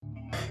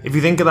if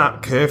you think of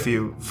that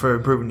curfew for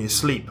improving your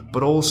sleep,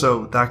 but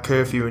also that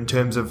curfew in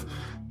terms of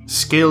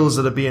skills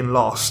that are being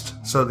lost,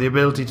 so the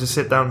ability to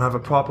sit down and have a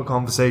proper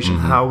conversation,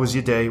 how was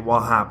your day,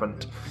 what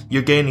happened,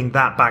 you're gaining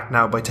that back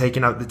now by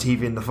taking out the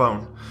TV and the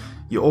phone.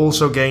 You're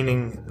also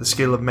gaining the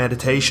skill of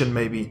meditation,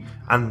 maybe,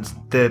 and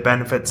the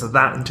benefits of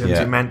that in terms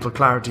of mental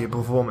clarity and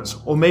performance.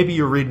 Or maybe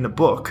you're reading a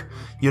book.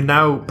 You're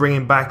now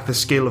bringing back the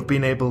skill of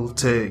being able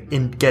to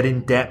get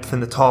in depth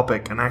in the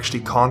topic and actually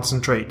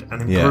concentrate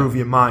and improve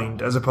your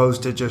mind, as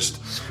opposed to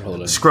just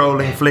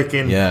scrolling,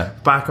 flicking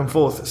back and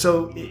forth.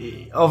 So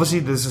obviously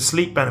there's the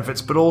sleep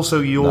benefits, but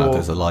also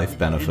there's a life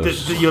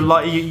benefit.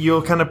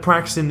 You're kind of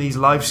practicing these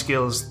life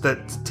skills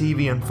that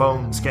TV and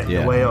phones get in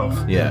the way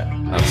of. Yeah,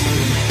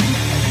 absolutely.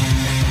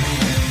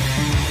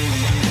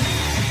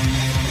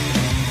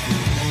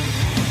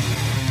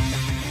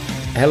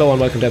 Hello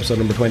and welcome to episode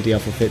number 20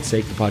 of For Fit's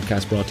Sake, the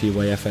podcast brought to you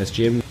by FS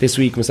Gym. This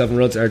week myself and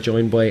Ruds are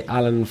joined by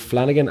Alan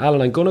Flanagan.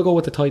 Alan, I'm going to go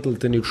with the title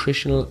The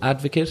Nutritional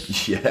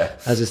Advocate. Yeah.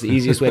 As it's the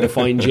easiest way to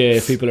find you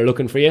if people are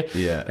looking for you.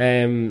 Yeah.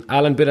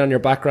 Alan, bit on your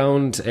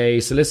background,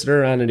 a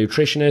solicitor and a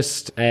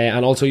nutritionist,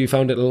 and also you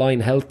founded Align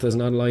Health as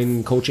an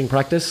online coaching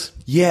practice.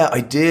 Yeah,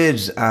 I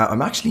did.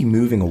 I'm actually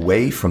moving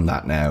away from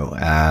that now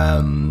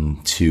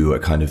to a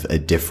kind of a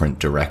different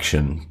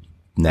direction.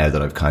 Now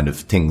that I've kind of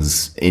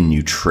things in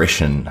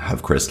nutrition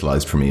have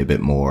crystallized for me a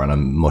bit more, and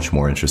I'm much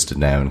more interested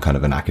now in kind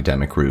of an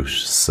academic route.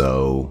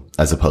 So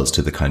as opposed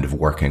to the kind of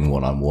working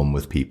one-on-one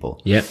with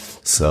people. Yeah.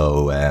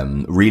 So,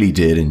 really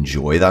did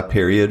enjoy that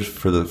period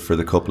for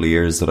the couple of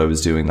years that I was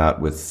doing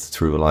that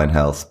through Align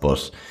Health,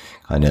 but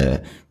kind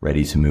of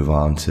ready to move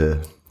on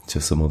to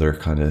some other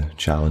kind of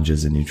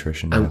challenges in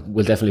nutrition. And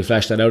we'll definitely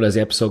flesh that out as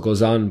the episode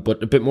goes on,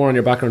 but a bit more on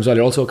your background as well.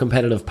 You're also a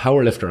competitive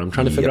powerlifter. I'm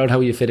trying to figure out how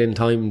you fit in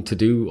time to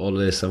do all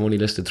of this. I've only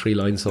listed 3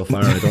 lines so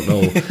far. I don't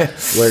know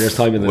where there's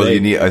time in the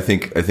day. I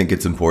think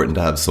it's important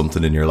to have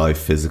something in your life,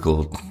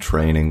 physical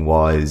training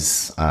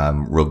wise.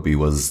 Rugby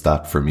was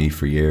that for me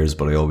for years,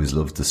 but I always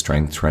loved the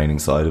strength training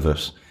side of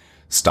it.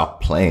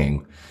 Stopped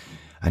playing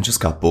and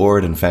just got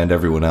bored and found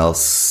everyone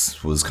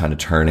else was kind of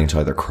turning to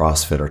either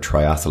CrossFit or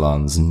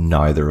triathlons,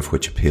 neither of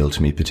which appealed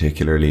to me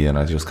particularly. And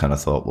I just kind of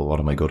thought, well,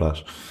 what am I good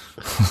at?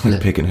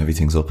 Picking heavy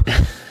things up.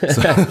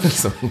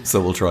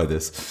 So we'll try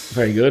this.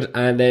 Very good.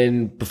 And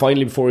then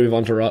finally, before we move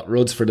on to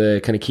Ruds for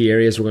the kind of key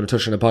areas we're going to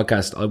touch on the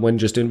podcast, when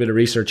just doing a bit of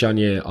research on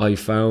you, I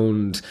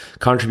found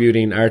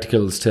contributing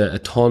articles to a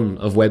ton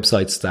of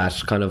websites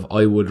that kind of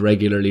I would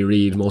regularly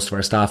read. Most of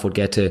our staff would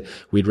get to.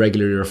 We'd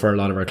regularly refer a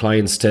lot of our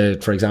clients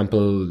to, for example,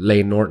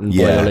 Lane Norton,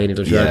 Bio Lane,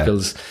 a few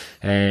articles.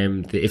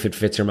 The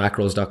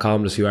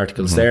ifitfitsyourmacros.com, there's a few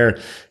articles there.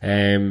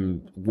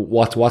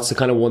 What's the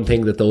kind of one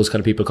thing that those kind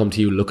of people come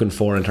to you looking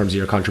for in terms of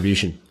your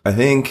contribution? I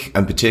think,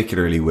 and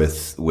particularly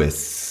with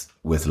Lane's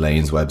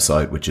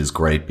website, which is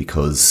great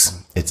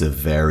because it's a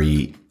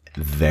very,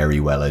 very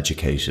well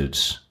educated,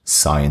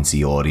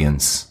 sciencey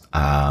audience.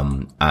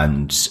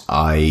 And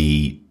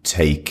I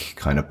take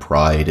kind of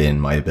pride in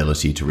my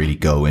ability to really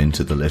go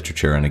into the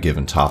literature on a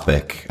given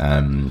topic,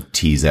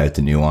 tease out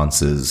the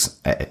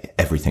nuances.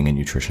 Everything in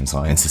nutrition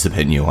science is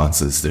about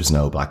nuances. There's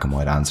no black and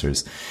white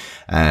answers.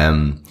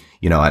 And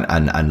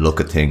look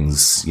at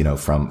things,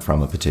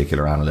 from a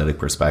particular analytic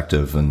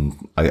perspective. And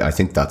I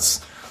think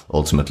that's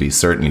ultimately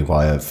certainly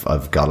why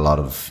I've got a lot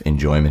of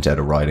enjoyment out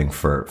of writing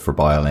for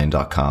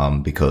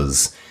biolane.com,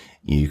 because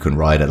you can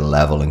write at a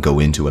level and go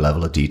into a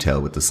level of detail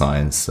with the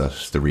science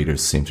that the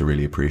readers seem to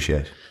really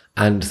appreciate.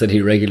 And that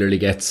he regularly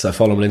gets, I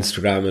follow him on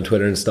Instagram and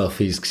Twitter and stuff,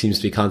 he seems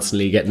to be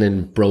constantly getting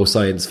in bro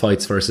science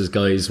fights versus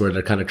guys where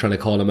they're kind of trying to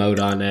call him out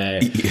on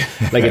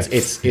like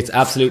it's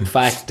absolute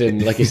fact,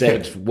 and like you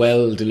said,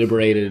 well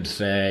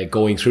deliberated,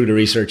 going through the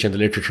research and the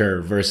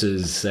literature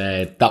versus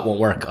that won't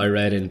work, I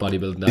read in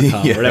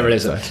bodybuilding.com or whatever it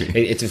is.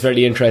 Exactly. It's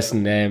fairly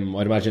interesting.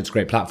 I'd imagine it's a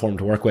great platform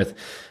to work with.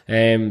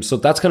 So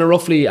that's kind of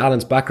roughly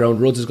Alan's background.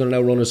 Ruds is going to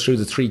now run us through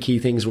the 3 key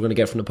things we're going to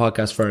get from the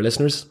podcast for our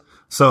listeners.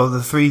 So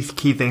the 3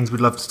 key things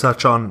we'd love to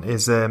touch on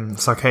is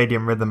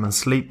circadian rhythm and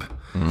sleep,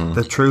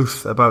 the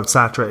truth about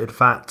saturated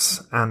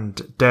fats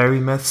and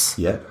dairy myths.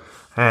 Yeah.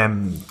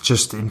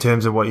 Just in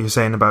terms of what you're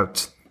saying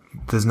about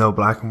there's no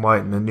black and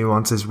white and the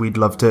nuances, we'd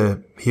love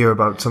to hear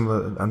about some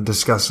of and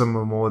discuss some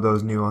more of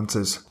those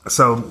nuances.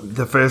 So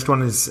the first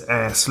one is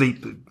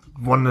sleep.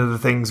 One of the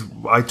things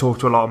I talk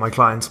to a lot of my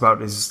clients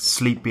about is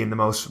sleep being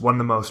one of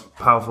the most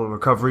powerful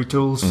recovery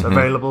tools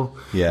available.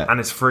 Yeah. And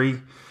it's free.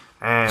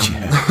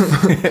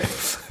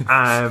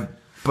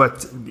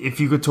 But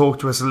if you could talk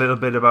to us a little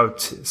bit about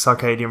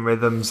circadian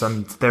rhythms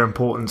and their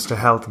importance to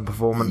health and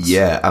performance.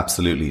 Yeah,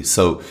 absolutely.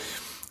 So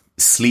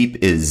sleep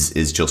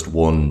is just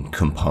one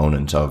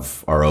component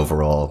of our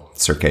overall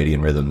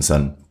circadian rhythms,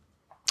 and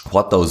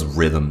what those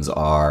rhythms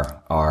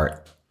are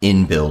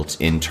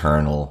inbuilt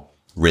internal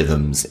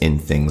rhythms in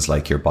things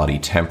like your body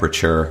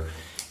temperature,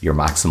 your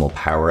maximal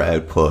power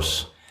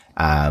output,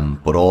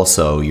 but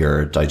also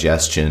your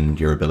digestion,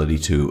 your ability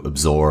to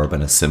absorb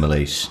and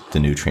assimilate the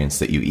nutrients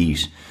that you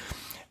eat.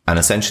 And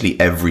essentially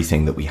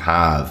everything that we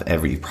have,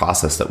 every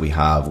process that we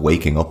have,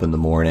 waking up in the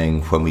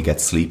morning, when we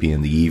get sleepy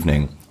in the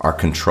evening, are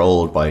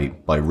controlled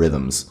by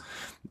rhythms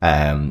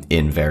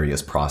in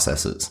various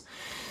processes.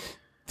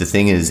 The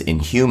thing is, in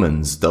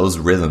humans, those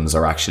rhythms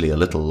are actually a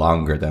little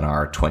longer than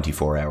our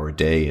 24-hour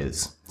day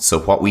is. So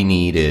what we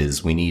need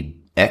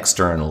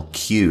external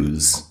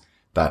cues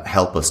that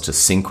help us to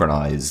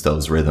synchronize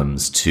those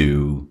rhythms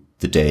to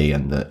the day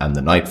and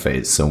the night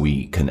phase, so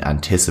we can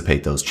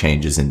anticipate those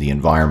changes in the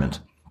environment.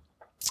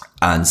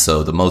 And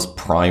so the most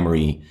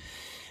primary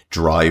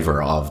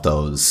driver of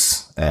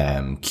those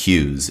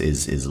cues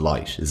is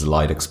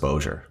light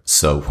exposure.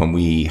 So when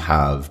we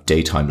have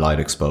daytime light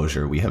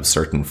exposure, we have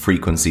certain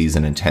frequencies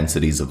and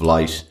intensities of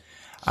light,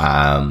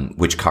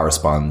 which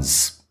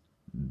corresponds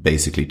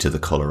basically to the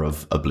color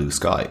of a blue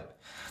sky.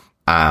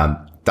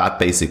 That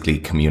basically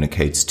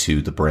communicates to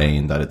the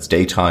brain that it's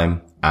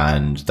daytime,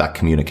 and that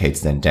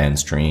communicates then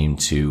downstream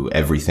to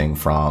everything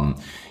from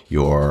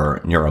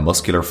your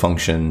neuromuscular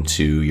function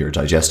to your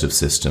digestive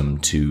system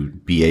to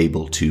be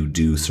able to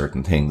do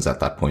certain things at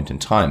that point in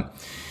time.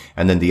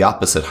 And then the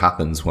opposite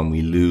happens when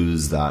we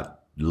lose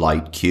that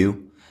light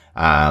cue.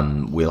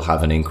 We'll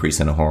have an increase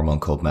in a hormone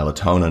called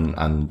melatonin,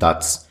 and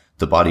that's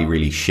the body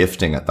really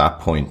shifting at that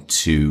point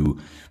to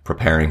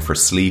preparing for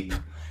sleep.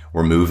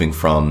 We're moving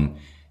from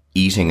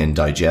eating and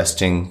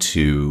digesting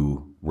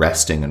to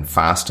resting and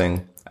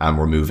fasting, and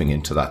we're moving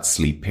into that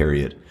sleep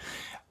period.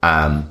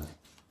 And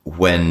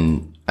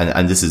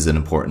this is an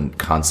important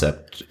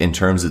concept in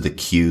terms of the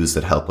cues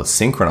that help us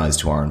synchronize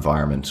to our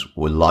environment.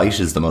 Well, light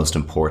is the most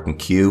important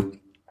cue.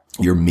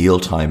 Your meal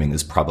timing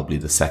is probably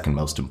the second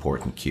most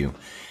important cue.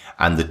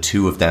 And the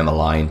two of them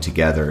align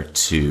together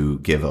to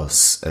give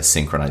us a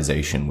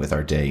synchronization with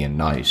our day and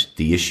night.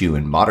 The issue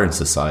in modern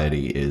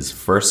society is,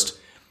 first,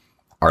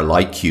 our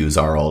light cues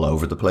are all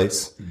over the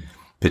place.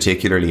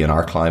 Particularly in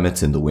our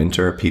climates in the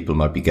winter, people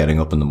might be getting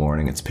up in the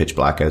morning, it's pitch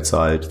black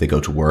outside, they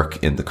go to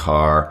work in the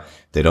car,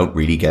 they don't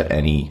really get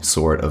any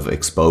sort of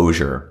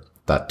exposure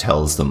that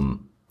tells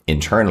them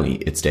internally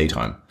it's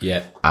daytime.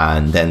 Yeah.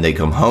 And then they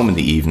come home in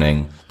the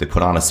evening, they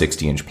put on a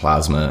 60-inch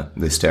plasma,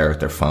 they stare at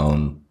their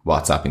phone,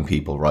 WhatsApping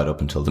people right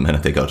up until the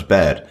minute they go to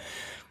bed.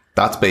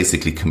 That's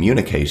basically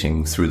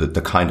communicating through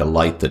the kind of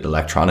light that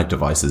electronic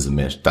devices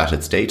emit that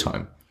it's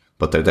daytime.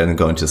 But they're then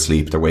going to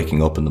sleep, they're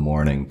waking up in the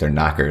morning, they're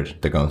knackered,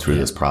 they're going through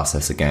this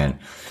process again.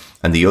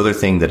 And the other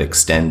thing that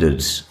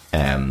extended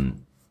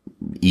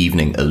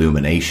evening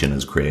illumination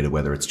has created,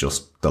 whether it's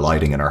just the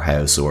lighting in our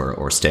house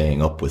or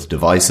staying up with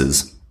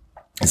devices,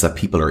 is that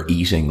people are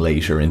eating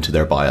later into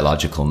their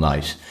biological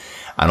night.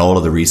 And all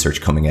of the research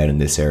coming out in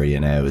this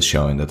area now is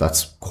showing that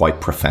that's quite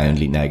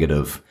profoundly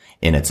negative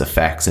in its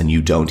effects. And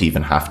you don't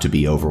even have to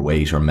be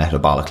overweight or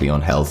metabolically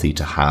unhealthy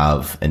to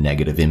have a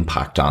negative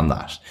impact on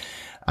that.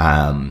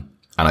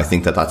 And I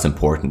think that that's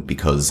important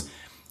because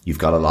you've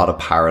got a lot of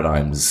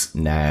paradigms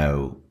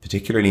now,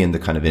 particularly in the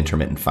kind of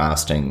intermittent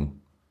fasting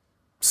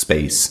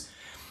space,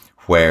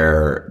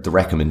 where the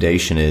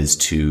recommendation is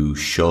to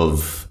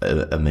shove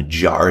a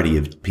majority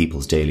of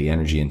people's daily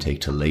energy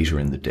intake to later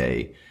in the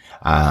day.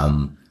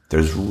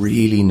 There's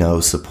really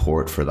no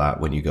support for that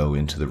when you go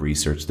into the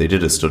research. They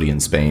did a study in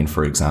Spain,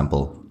 for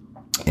example,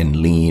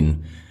 in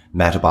lean,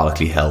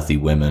 metabolically healthy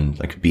women,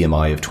 like a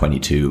BMI of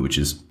 22, which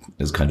is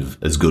kind of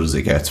as good as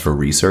it gets for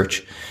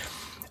research.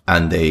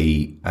 And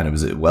it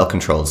was a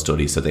well-controlled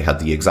study. So they had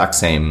the exact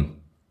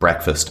same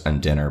breakfast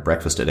and dinner,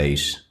 breakfast at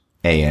 8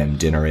 a.m.,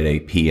 dinner at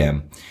 8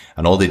 p.m.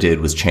 And all they did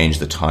was change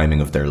the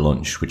timing of their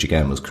lunch, which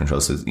again was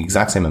controlled. So the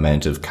exact same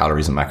amount of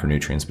calories and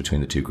macronutrients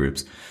between the two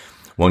groups.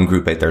 One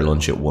group ate their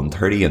lunch at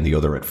 1:30 and the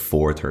other at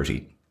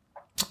 4:30.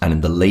 And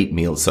in the late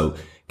meal, so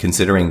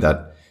considering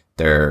that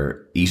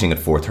they're eating at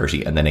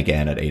 4:30 and then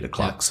again at 8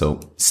 o'clock. Yeah. So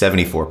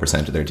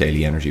 74% of their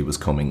daily energy was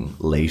coming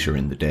later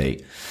in the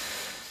day.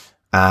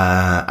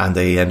 And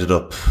they ended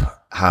up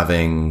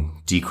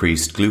having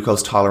decreased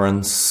glucose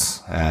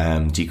tolerance,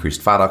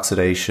 decreased fat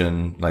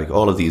oxidation, like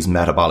all of these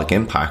metabolic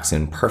impacts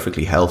in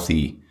perfectly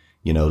healthy,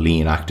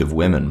 lean, active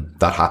women.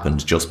 That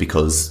happened just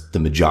because the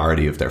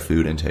majority of their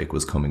food intake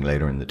was coming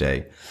later in the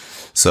day.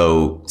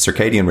 So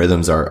circadian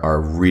rhythms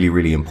are really,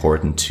 really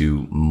important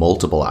to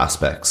multiple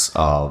aspects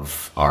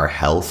of our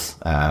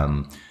health.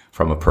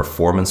 From a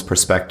performance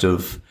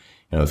perspective,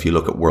 if you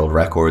look at world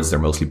records, they're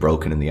mostly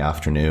broken in the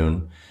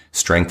afternoon.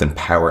 Strength and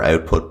power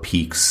output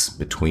peaks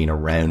between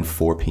around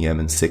 4 p.m.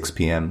 and 6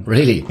 p.m.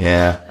 Really?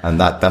 Yeah. And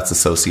that's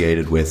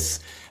associated with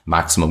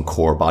maximum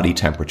core body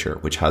temperature,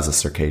 which has a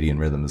circadian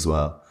rhythm as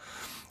well.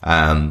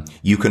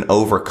 You can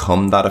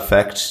overcome that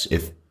effect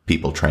if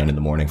people train in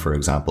the morning, for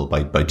example,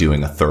 by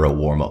doing a thorough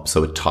warm up.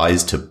 So it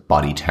ties to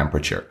body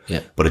temperature,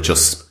 but it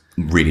just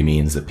really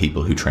means that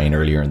people who train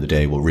earlier in the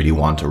day will really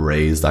want to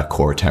raise that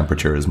core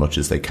temperature as much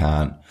as they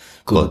can.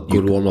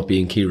 Good warm up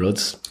being key,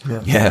 Ruds.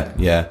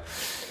 Yeah.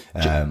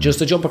 Just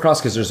to jump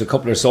across, because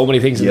there's so many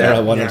things in there I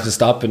wanted to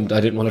stop, and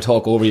I didn't want to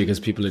talk over you because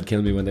people would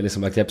kill me when they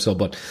listen back to the episode.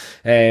 But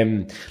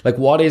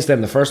what is then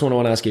the first one I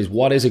want to ask you is,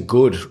 what is a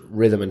good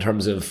rhythm in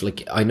terms of,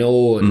 like, I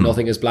know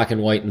nothing is black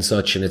and white and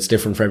such, and it's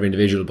different for every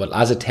individual, but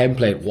as a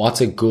template,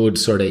 what's a good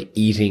sort of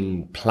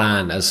eating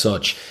plan as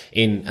such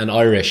in an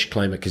Irish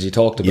climate? Because you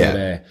talked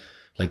about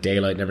like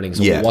daylight and everything.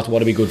 So Yeah. what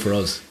would be good for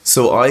us?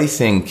 So I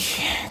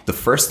think the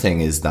first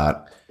thing is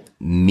that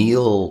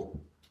meal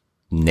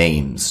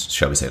names,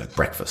 shall we say, like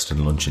breakfast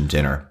and lunch and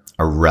dinner,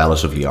 are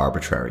relatively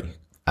arbitrary.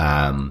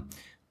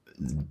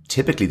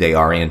 Typically they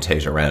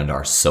orientate around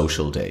our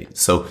social day.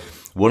 So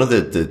one of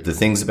the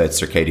things about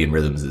circadian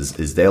rhythms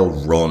is they'll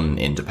run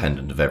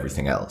independent of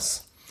everything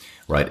else,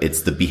 right?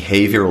 It's the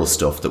behavioral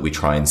stuff that we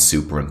try and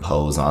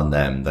superimpose on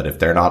them that if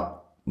they're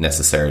not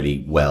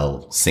necessarily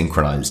well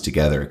synchronized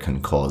together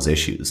can cause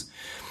issues.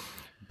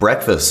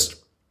 Breakfast,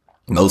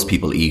 most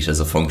people eat as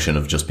a function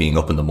of just being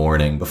up in the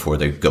morning before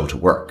they go to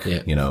work.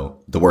 Yeah. You know,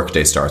 the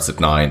workday starts at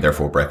 9,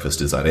 therefore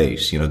breakfast is at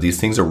 8. You know, these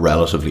things are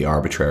relatively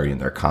arbitrary in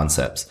their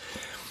concepts.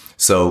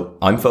 So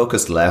I'm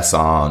focused less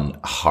on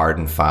hard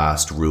and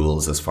fast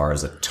rules as far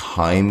as a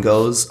time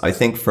goes. I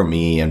think for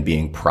me and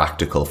being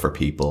practical for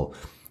people,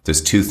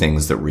 there's two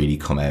things that really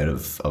come out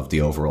of the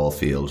overall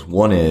field.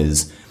 One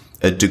is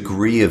a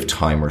degree of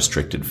time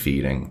restricted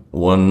feeding.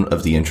 One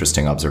of the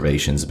interesting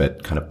observations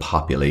about kind of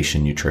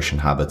population nutrition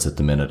habits at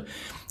the minute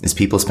is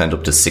people spend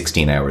up to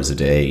 16 hours a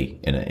day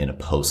in a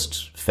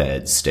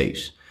post-fed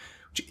state,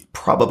 which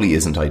probably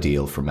isn't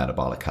ideal for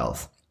metabolic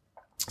health.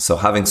 So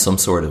having some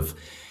sort of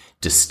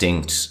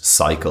distinct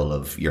cycle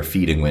of your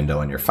feeding window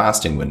and your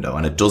fasting window,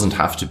 and it doesn't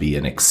have to be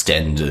an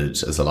extended,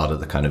 as a lot of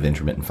the kind of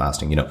intermittent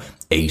fasting,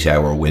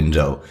 8-hour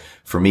window.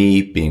 For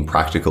me, being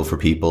practical for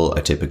people,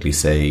 I typically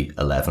say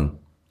 11,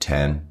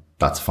 10,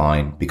 that's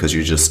fine, because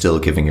you're just still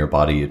giving your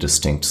body a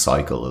distinct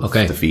cycle of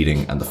the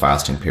feeding and the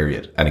fasting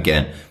period. And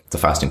again, the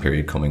fasting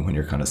period coming when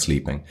you're kind of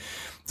sleeping.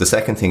 The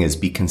second thing is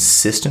be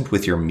consistent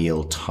with your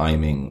meal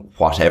timing,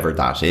 whatever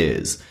that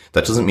is.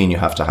 That doesn't mean you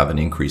have to have an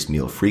increased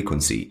meal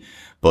frequency.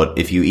 But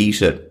if you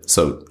eat it,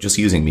 so just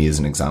using me as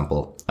an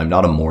example, I'm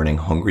not a morning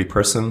hungry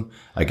person.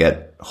 I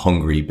get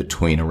hungry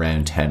between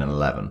around 10 and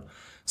 11.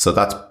 So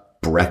that's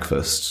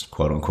breakfast,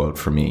 quote unquote,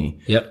 for me.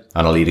 Yep.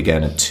 And I'll eat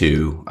again at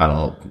 2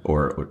 and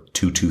or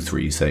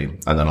 2:3, say,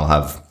 and then I'll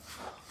have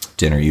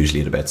dinner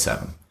usually at about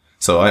 7.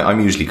 So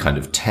I'm usually kind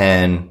of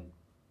 10,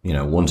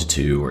 1 to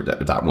 2 or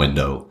that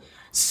window,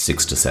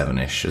 6 to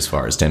 7-ish as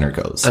far as dinner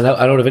goes. And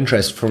out of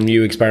interest, from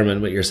you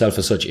experimenting with yourself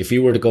as such, if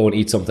you were to go and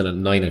eat something at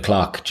 9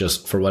 o'clock,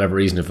 just for whatever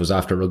reason, if it was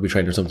after rugby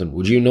training or something,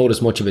 would you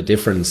notice much of a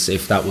difference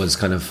if that was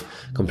kind of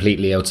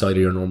completely outside of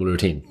your normal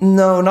routine?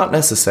 No, not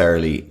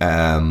necessarily.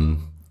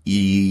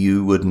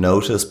 You would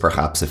notice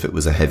perhaps if it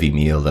was a heavy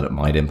meal that it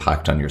might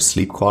impact on your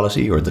sleep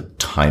quality or the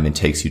time it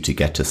takes you to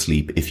get to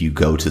sleep if you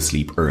go to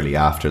sleep early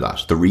after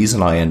that. The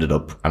reason I ended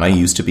up, and I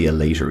used to be a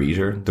later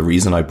eater, the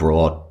reason I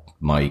brought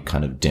my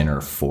kind of dinner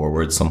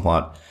forward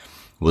somewhat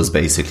was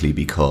basically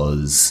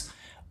because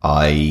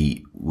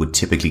I would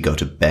typically go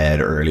to bed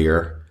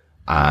earlier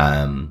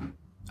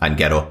and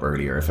get up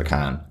earlier if I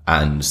can.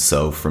 And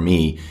so for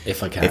me,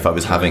 if I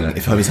was having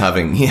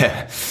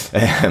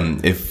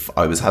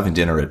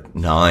dinner at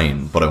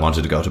 9 but I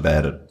wanted to go to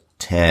bed at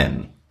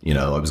 10,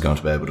 I was going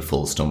to bed with a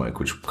full stomach,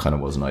 which kind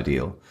of wasn't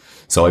ideal.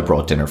 So I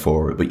brought dinner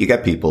forward. But you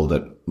get people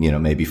that,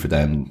 maybe for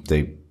them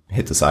they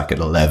hit the sack at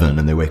 11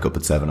 and they wake up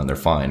at 7 and they're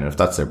fine. And if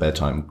that's their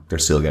bedtime, they're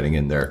still getting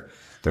in their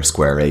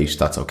square 8.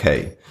 That's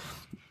okay.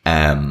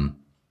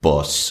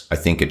 But I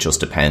think it just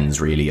depends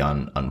really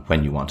on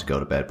when you want to go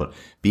to bed. But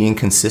being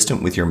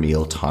consistent with your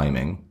meal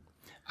timing,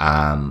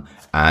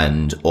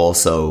 and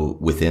also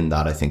within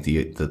that, I think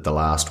the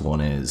last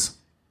one is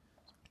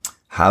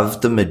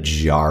have the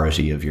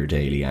majority of your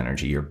daily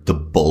energy or the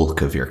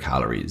bulk of your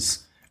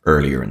calories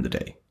earlier in the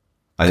day.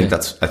 I think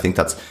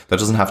that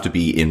doesn't have to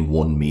be in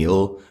one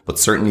meal, but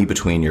certainly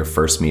between your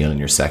first meal and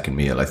your second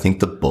meal, I think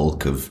the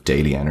bulk of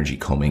daily energy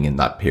coming in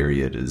that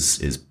period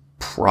is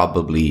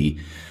probably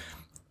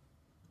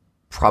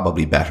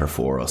better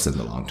for us in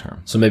the long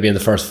term. So maybe in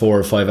the first 4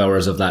 or 5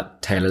 hours of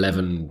that 10,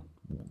 11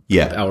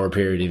 hour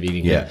period of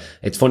eating. Yeah.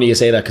 It's funny you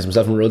say that because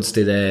myself and Ruds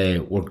we're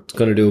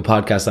going to do a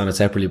podcast on it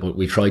separately, but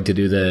we tried to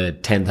do the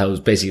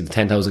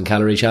 10,000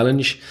 calorie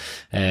challenge,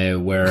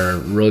 where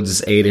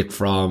Ruds ate it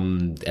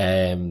from,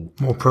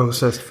 more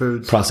processed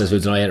foods,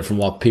 and I ate it from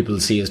what people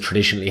see as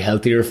traditionally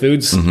healthier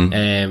foods,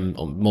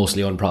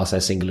 mostly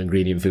unprocessed single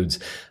ingredient foods.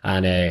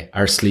 And,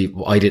 our sleep,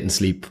 I didn't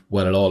sleep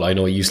well at all. I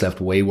know you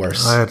slept way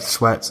worse. I had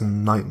sweats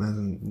and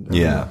nightmares.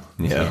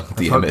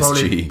 The probably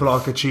MSG.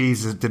 Block of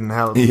cheese didn't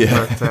help.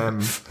 Yeah.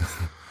 But,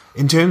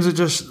 in terms of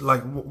just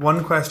like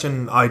one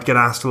question I'd get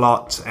asked a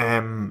lot,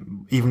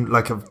 even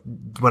like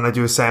when I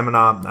do a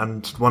seminar,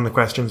 and one of the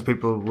questions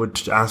people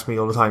would ask me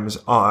all the time is,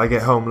 I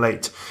get home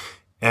late.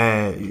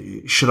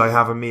 Should I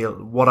have a meal?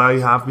 What I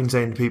have been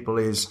saying to people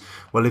is,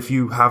 well, if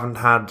you haven't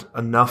had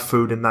enough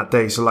food in that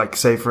day, so like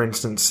say for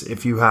instance,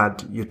 if you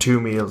had your 2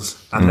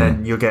 meals and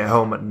then you get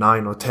home at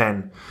 9 or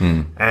 10,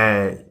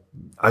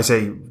 I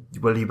say,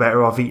 well, you're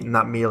better off eating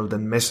that meal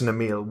than missing a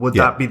meal. Would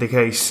that be the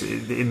case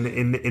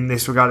in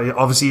this regard?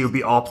 Obviously, it would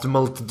be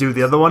optimal to do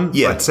the other one.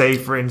 Yeah. But say,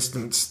 for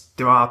instance,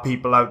 there are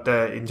people out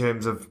there in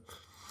terms of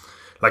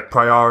like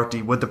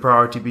priority? Would the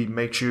priority be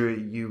make sure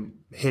you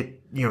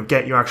hit,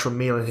 get your actual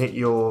meal and hit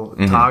your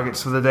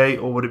targets for the day,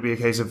 or would it be a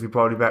case of you're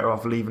probably better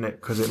off leaving it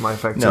because it might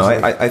affect? No,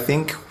 I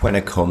think when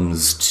it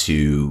comes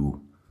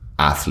to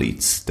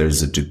athletes,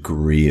 there's a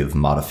degree of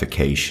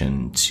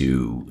modification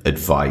to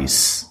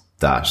advice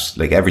that,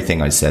 like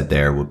everything I said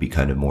there, would be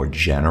kind of more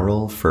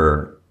general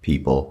for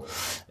people,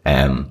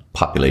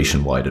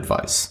 population-wide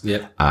advice.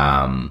 Yep.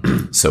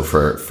 So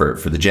for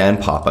the Gen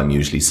Pop, I'm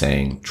usually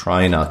saying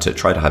try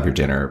to have your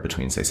dinner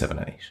between say 7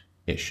 and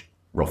 8-ish,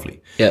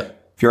 roughly. Yep.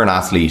 If you're an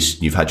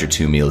athlete, you've had your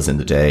 2 meals in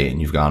the day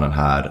and you've gone and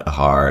had a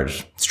hard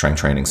strength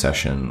training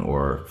session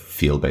or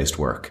field-based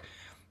work,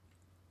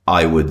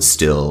 I would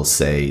still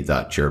say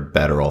that you're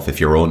better off,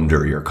 if you're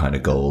under your kind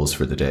of goals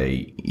for the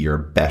day, you're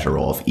better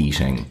off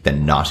eating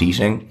than not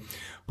eating.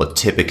 But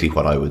typically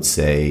what I would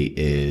say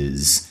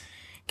is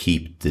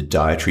keep the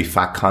dietary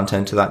fat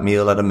content to that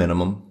meal at a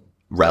minimum,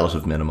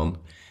 relative minimum.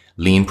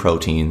 Lean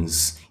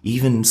proteins,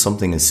 even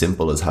something as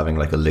simple as having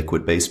like a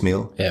liquid-based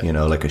meal,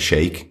 like a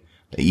shake.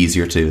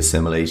 Easier to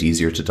assimilate,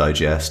 easier to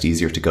digest,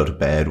 easier to go to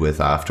bed with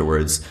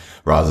afterwards,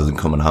 rather than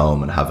coming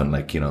home and having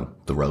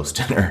the roast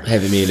dinner.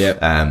 Heavy meal,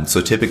 yeah.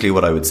 So typically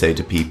what I would say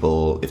to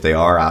people, if they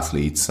are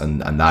athletes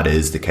and that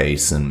is the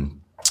case and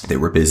they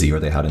were busy or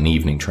they had an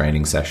evening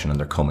training session and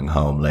they're coming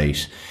home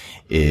late,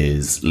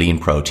 is lean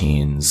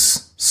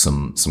proteins,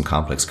 some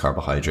complex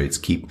carbohydrates.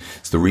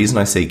 So the reason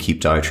I say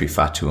keep dietary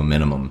fat to a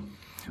minimum,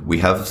 we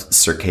have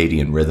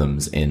circadian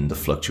rhythms in the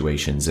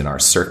fluctuations in our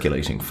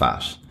circulating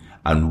fat.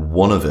 And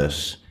one of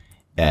those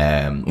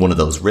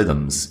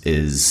rhythms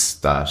is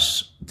that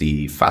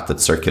the fat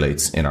that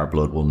circulates in our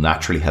blood will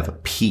naturally have a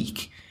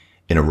peak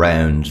in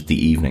around the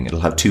evening. It'll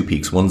have 2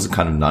 peaks. One's at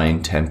kind of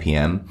 9, 10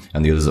 p.m.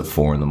 and the other's at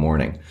 4 in the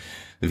morning.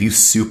 If you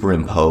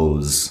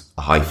superimpose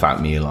a high fat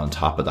meal on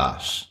top of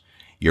that,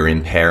 you're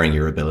impairing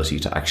your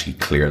ability to actually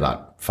clear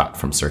that fat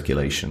from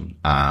circulation.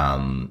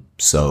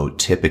 So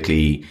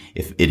typically,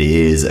 if it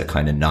is a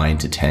kind of 9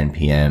 to 10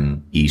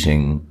 p.m.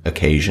 eating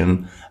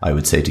occasion, I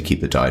would say to keep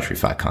the dietary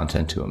fat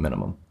content to a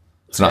minimum.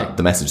 It's not,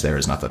 the message there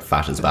is not that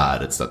fat is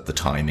bad, it's that the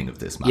timing of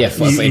this matters.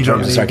 Yeah, in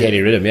terms of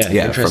circadian rhythm, yeah.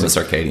 Yeah, from a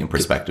circadian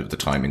perspective, the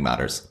timing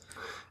matters.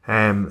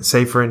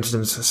 Say, for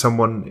instance,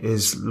 someone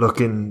is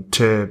looking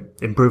to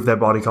improve their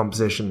body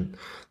composition.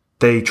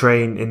 They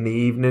train in the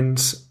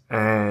evenings.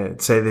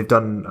 Say they've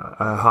done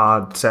a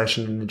hard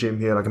session in the gym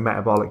here, like a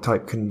metabolic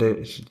type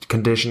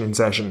conditioning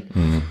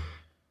session,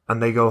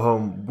 and they go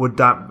home. Would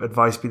that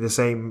advice be the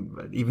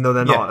same, even though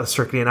they're not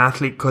strictly an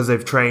athlete, because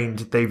they've trained,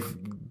 they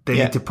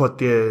need to put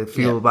the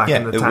fuel back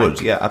in the tank? Yeah, it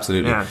would. Yeah,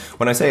 absolutely. Yeah.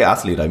 When I say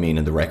athlete, I mean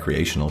in the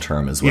recreational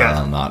term as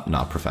well,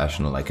 not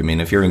professional. Like, I mean,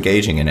 if you're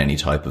engaging in any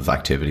type of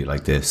activity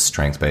like this,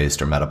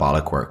 strength-based or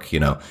metabolic work,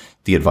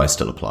 the advice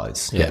still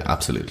applies. Yeah,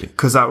 absolutely.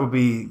 Because that would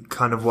be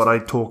kind of what I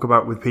talk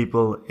about with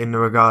people in the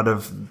regard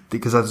of,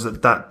 because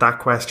that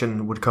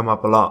question would come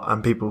up a lot,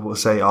 and people will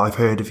say, "Oh, I've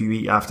heard if you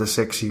eat after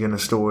 6, you're going to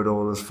store it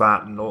all as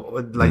fat," and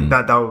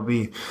that. That would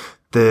be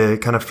the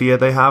kind of fear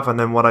they have. And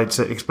then what I'd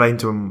explain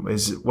to them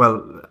is,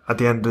 well, at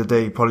the end of the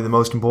day, probably the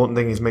most important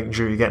thing is making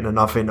sure you're getting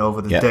enough in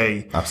over the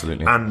day.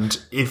 Absolutely.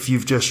 And if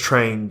you've just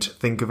trained,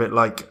 think of it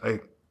like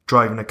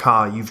driving a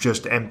car. You've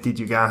just emptied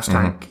your gas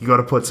tank. You got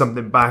to put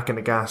something back in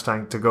the gas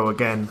tank to go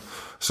again.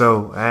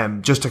 So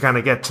just to kind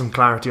of get some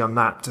clarity on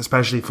that,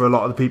 especially for a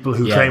lot of the people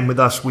who train with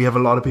us, we have a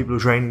lot of people who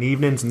train in the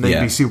evenings, and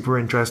they'd be super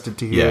interested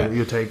to hear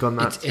your take on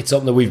that. It's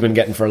something that we've been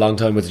getting for a long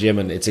time with the gym,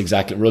 and it's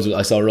exactly,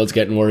 I saw Ruds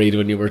getting worried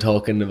when you were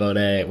talking about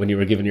when you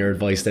were giving your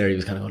advice there. He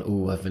was kind of going,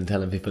 "Oh, I've been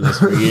telling people this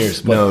for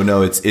years." But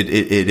no, it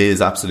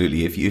is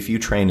absolutely. If you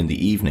train in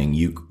the evening,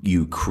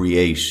 you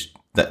create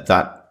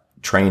that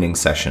training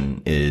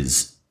session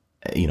is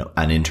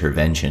an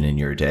intervention in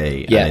your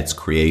day, and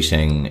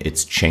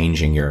it's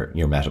changing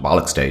your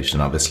metabolic state,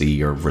 and obviously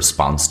your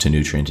response to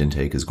nutrient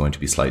intake is going to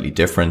be slightly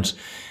different.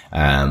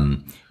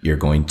 You're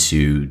going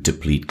to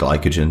deplete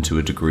glycogen to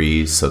a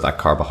degree, so that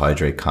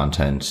carbohydrate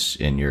content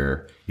in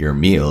your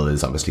meal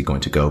is obviously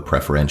going to go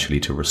preferentially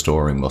to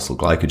restoring muscle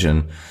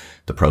glycogen.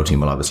 The protein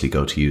will obviously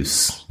go to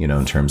use,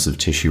 in terms of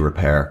tissue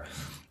repair.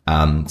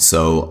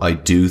 So I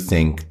do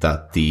think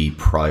that the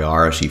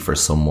priority for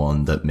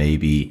someone that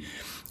maybe,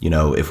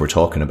 if we're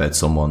talking about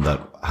someone that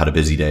had a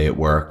busy day at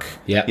work,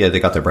 they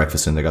got their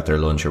breakfast in, they got their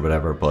lunch or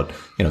whatever, but,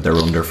 they're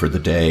under for the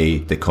day,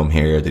 they come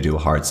here, they do a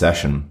hard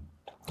session.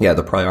 Yeah,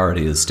 the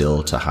priority is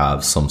still to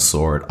have some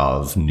sort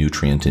of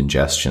nutrient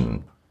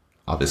ingestion,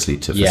 obviously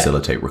to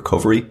facilitate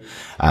recovery.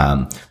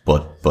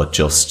 But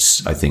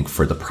just, I think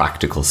for the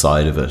practical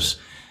side of it,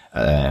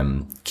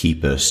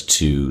 keep it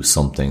to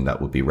something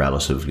that would be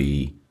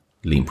relatively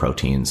lean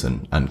proteins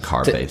and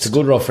carb based. It's a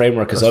good rough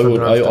framework, because I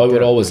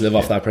would always live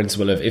off that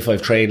principle of, if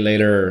I've trained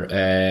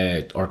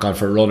later or gone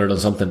for a run or done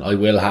something, I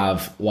will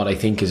have what I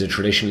think is a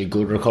traditionally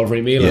good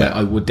recovery meal. Yeah.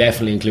 I would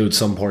definitely include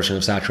some portion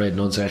of saturated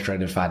and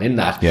unsaturated fat in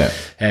that. Yeah.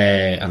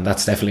 And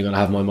that's definitely going to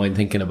have my mind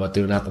thinking about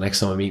doing that the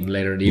next time I'm eating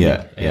later in the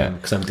evening.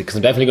 Because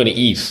I'm definitely going to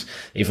eat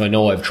if I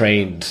know I've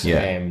trained.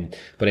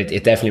 But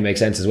it definitely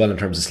makes sense as well in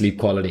terms of sleep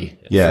quality.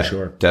 Yeah, for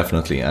sure.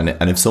 Definitely. And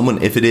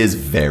if it is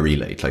very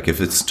late, like if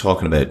it's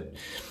talking about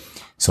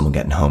someone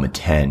getting home at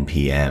 10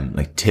 p.m,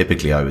 like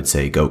typically I would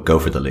say go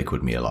for the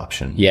liquid meal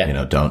option. Yeah. You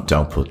know,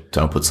 don't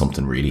put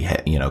something really,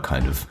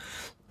 kind of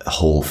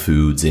whole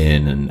foods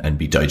in and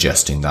be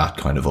digesting that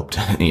kind of up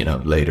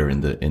to, later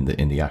in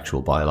the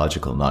actual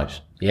biological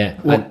night. Yeah.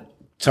 Well,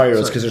 sorry,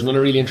 Rose, because there's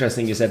another really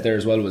interesting thing you said there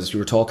as well, was you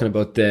were talking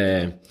about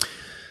the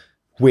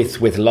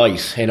with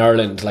light in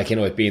Ireland, like,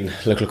 it being,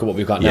 look at what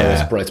we've got now.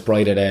 It's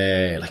bright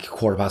at like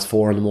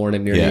 4:15 in the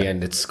morning nearly,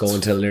 and it's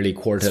going till nearly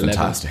 11:15.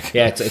 Fantastic.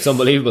 Yeah, it's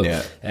unbelievable.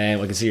 Yeah. I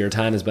can see your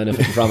tan is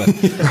benefiting from it.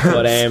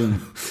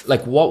 But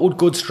like, what would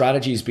good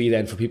strategies be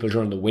then for people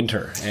during the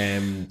winter?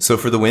 So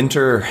for the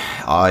winter,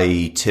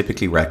 I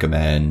typically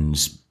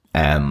recommend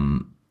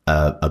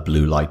a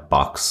blue light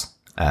box.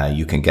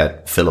 You can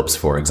get Philips,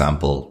 for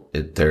example.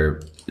 They're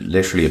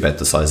literally about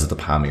the size of the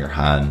palm of your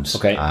hand.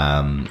 Okay.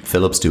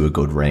 Philips do a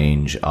good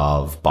range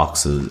of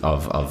boxes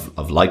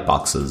of light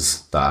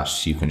boxes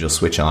that you can just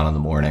switch on in the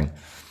morning,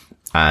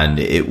 and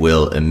it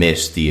will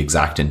emit the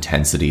exact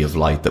intensity of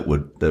light that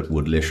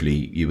would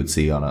literally you would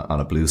see on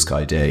a blue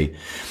sky day.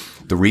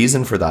 The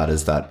reason for that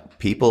is that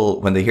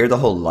people, when they hear the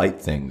whole light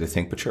thing, they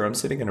think, but sure, I'm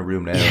sitting in a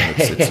room now and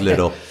it's lit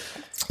up.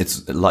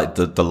 It's like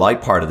the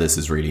light part of this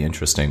is really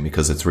interesting,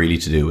 because it's really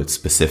to do with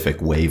specific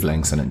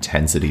wavelengths and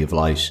intensity of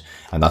light.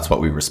 And that's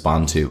what we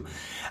respond to.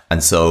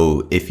 And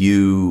so if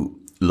you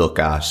look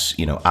at,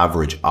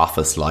 average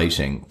office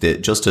lighting,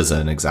 just as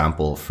an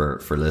example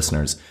for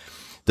listeners,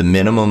 the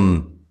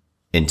minimum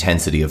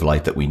intensity of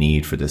light that we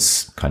need for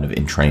this kind of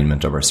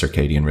entrainment of our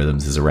circadian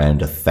rhythms is around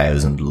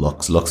 1,000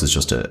 lux. Lux is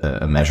just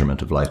a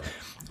measurement of light.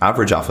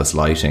 Average office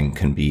lighting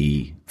can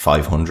be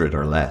 500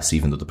 or less,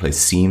 even though the place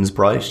seems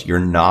bright.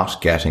 You're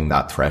not getting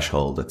that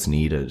threshold that's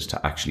needed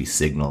to actually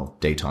signal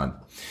daytime.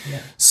 Yeah.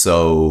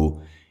 So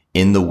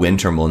in the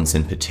winter months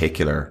in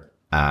particular,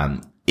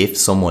 if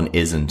someone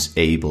isn't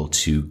able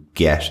to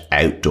get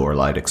outdoor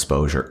light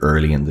exposure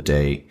early in the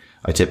day,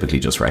 I typically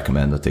just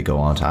recommend that they go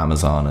onto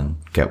Amazon and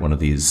get one of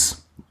these,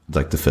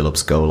 like the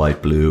Philips Go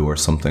Light Blue or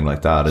something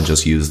like that, and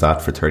just use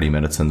that for 30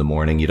 minutes in the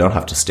morning. You don't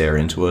have to stare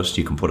into it.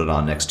 You can put it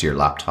on next to your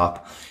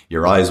laptop.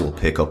 Your eyes will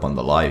pick up on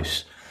the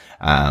light.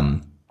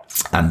 And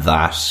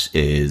that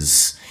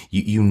is,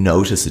 you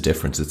notice a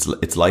difference.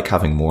 It's like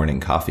having morning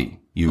coffee.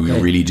 You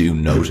really do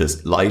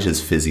notice light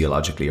is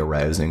physiologically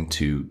arousing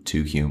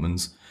to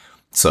humans.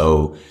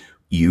 So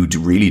you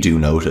really do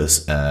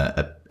notice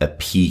a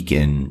peak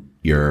in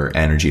your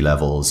energy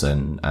levels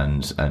and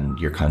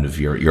your kind of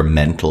your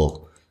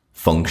mental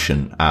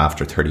function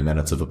after 30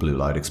 minutes of a blue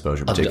light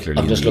exposure, particularly.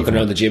 I'm just looking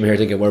around the gym here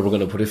thinking where we're going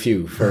to put a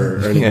few for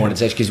early morning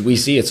session, because we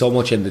see it so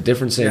much in the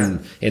difference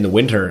in the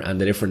winter and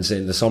the difference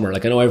in the summer.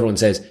 Like, I know everyone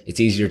says it's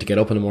easier to get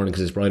up in the morning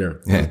because it's brighter.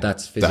 Yeah,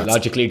 that's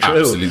physiologically true.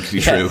 Absolutely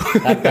true.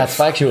 That's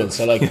factual.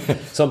 So like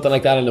something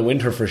like that in the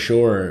winter for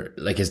sure,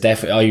 like, is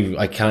definitely,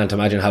 I can't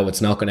imagine how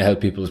it's not going to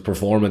help people's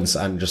performance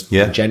and just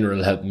in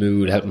general help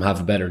mood, help them have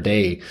a better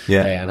day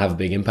and have a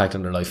big impact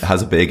on their life. It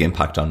has a big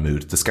impact on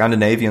mood. The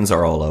Scandinavians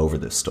are all over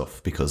this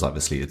stuff, because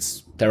obviously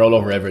they're all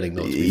over everything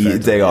though.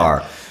 They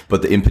are,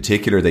 but in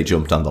particular they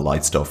jumped on the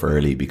light stuff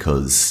early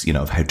because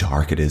of how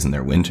dark it is in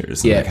their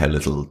winters and like how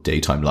little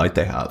daytime light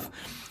they have.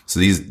 So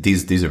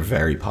these are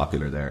very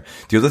popular there.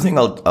 The other thing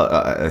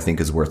I think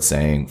is worth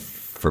saying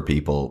for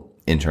people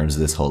in terms of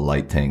this whole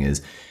light thing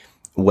is,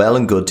 well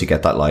and good to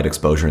get that light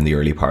exposure in the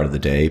early part of the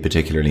day,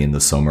 particularly in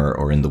the summer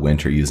or in the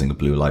winter using a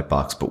blue light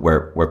box. But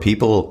where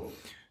people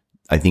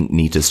I think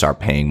need to start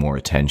paying more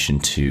attention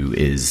to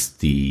is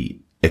the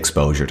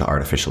exposure to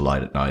artificial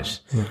light at night.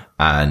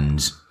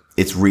 And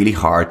it's really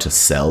hard to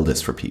sell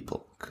this for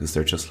people because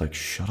they're just like,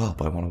 shut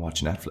up, I want to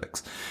watch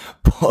Netflix.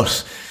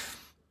 But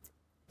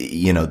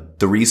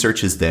the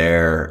research is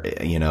there,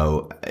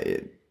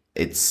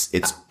 it's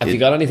have you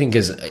got anything?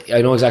 Because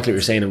I know exactly what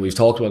you're saying, and we've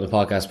talked about it on the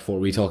podcast before.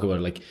 We talk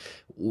about like,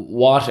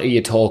 what are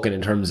you talking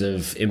in terms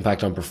of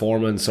impact on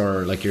performance,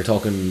 or like you're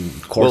talking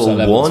cortisol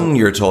levels? One,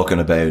 you're talking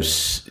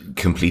about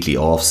completely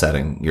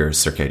offsetting your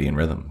circadian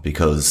rhythm,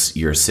 because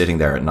you're sitting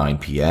there at 9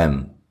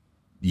 p.m.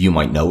 You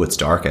might know it's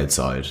dark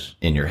outside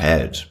in your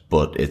head,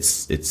 but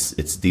it's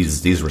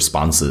these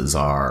responses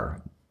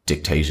are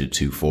dictated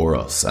to for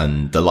us,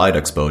 and the light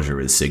exposure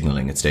is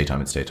signaling it's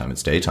daytime.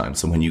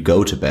 So when you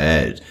go to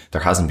bed,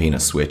 there hasn't been a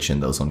switch in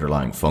those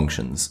underlying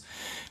functions.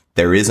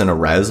 There is an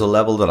arousal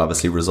level that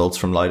obviously results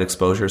from light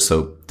exposure.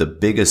 So the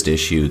biggest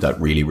issue that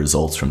really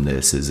results from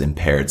this is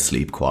impaired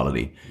sleep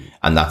quality,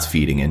 and that's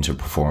feeding into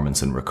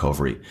performance and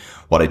recovery.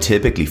 What I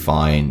typically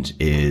find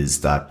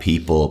is that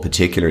people,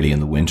 particularly in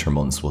the winter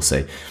months, will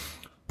say,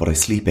 but I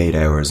sleep 8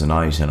 hours a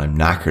night and I'm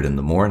knackered in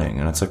the morning.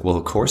 And it's like, well,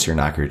 of course you're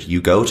knackered. You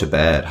go to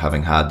bed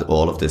having had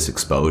all of this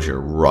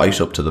exposure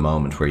right up to the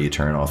moment where you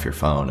turn off your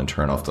phone and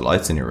turn off the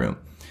lights in your room.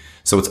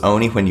 So it's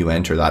only when you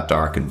enter that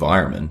dark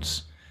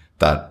environment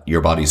that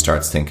your body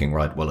starts thinking,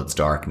 right, well, it's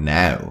dark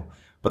now,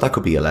 but that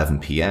could be 11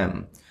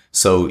 p.m.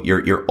 So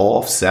you're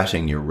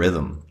offsetting your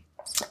rhythm.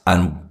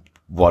 And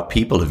what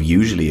people have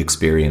usually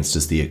experienced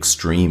as the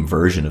extreme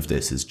version of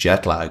this is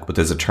jet lag, but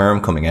there's a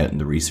term coming out in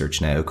the research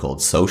now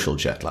called social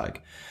jet lag.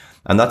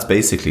 And that's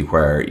basically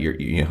where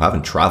you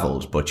haven't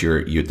traveled, but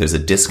there's a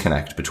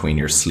disconnect between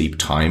your sleep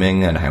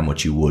timing and how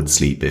much you would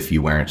sleep if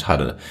you weren't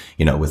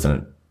with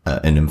an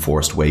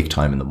enforced wake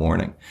time in the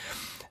morning.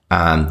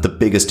 And the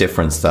biggest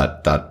difference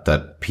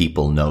that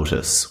people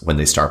notice when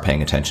they start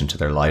paying attention to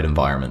their light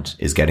environment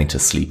is getting to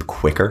sleep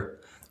quicker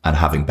and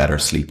having better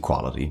sleep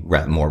quality,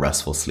 more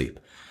restful sleep.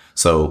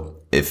 So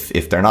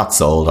if they're not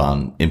sold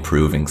on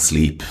improving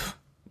sleep,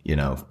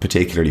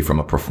 particularly from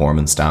a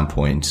performance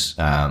standpoint,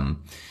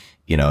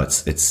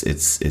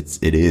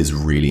 it is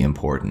really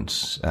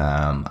important.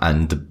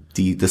 And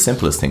the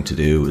simplest thing to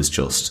do is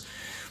just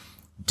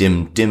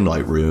dim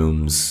light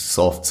rooms,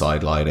 soft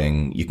side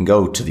lighting. You can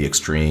go to the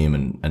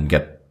extreme and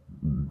get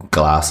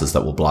glasses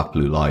that will block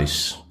blue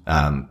light.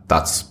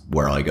 That's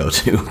where I go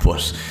to,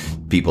 but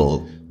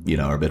people,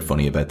 are a bit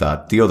funny about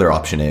that. The other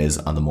option is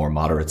on the more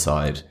moderate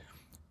side,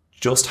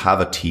 just have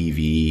a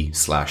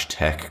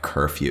TV/tech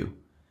curfew.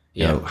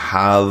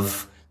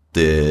 Have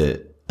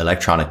the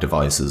electronic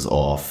devices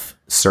off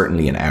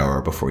certainly an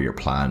hour before your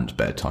planned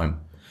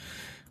bedtime.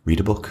 Read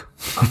a book.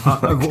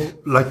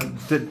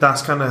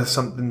 That's kind of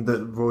something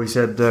that Roy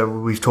said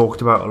we've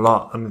talked about a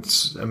lot, and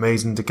it's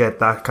amazing to get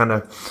that kind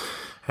of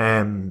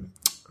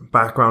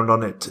background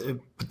on it.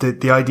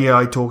 The idea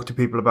I talk to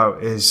people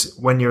about is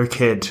when you're a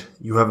kid,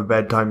 you have a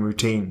bedtime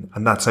routine,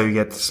 and that's how you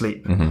get to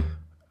sleep. Mm-hmm.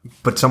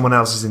 But someone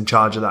else is in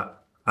charge of that.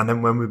 And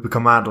then when we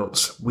become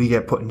adults, we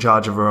get put in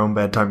charge of our own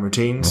bedtime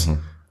routines.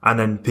 Mm-hmm. And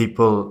then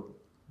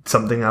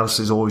something else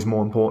is always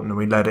more important, and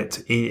we let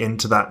it eat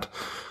into that.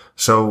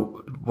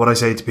 So what I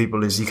say to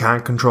people is you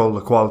can't control the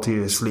quality of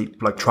your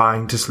sleep. Like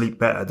trying to sleep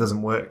better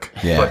doesn't work.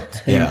 Yeah.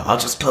 I'll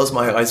just close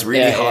my eyes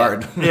really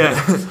hard.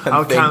 Yeah.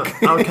 I'll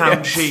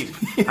count sheep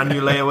and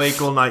you lay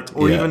awake all night.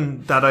 Or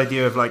even that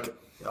idea of like,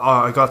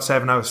 I got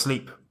 7 hours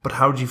sleep, but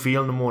how did you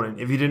feel in the morning?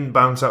 If you didn't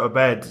bounce out of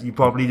bed, you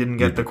probably didn't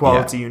get the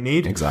quality you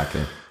need.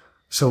 Exactly.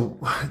 So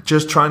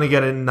just trying to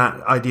get in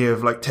that idea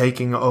of like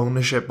taking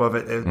ownership of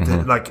it.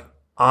 Mm-hmm. Like,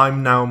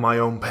 I'm now my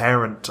own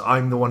parent.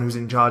 I'm the one who's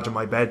in charge of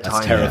my bedtime.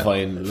 That's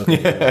terrifying.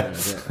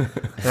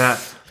 Yeah,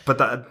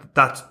 but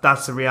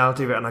that's the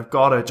reality of it. And I've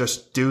got to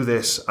just do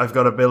this. I've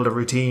got to build a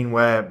routine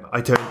where I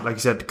turn, like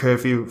you said,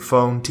 curfew,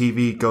 phone,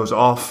 TV goes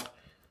off.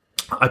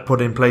 I put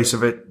in place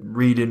of it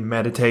reading,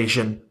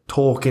 meditation,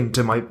 talking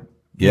to my,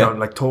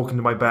 talking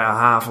to my better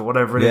half or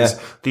whatever it is.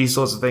 These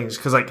sorts of things.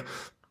 Because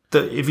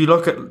if you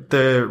look at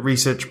the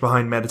research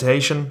behind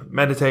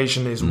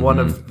meditation is one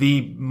of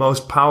the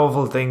most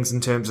powerful things in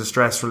terms of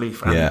stress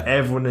relief, and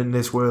everyone in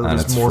this world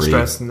is more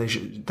stressed than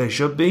they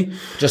should be.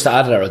 Just to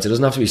add to that, it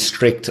doesn't have to be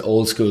strict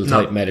old school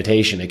type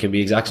meditation. It can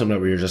be exactly something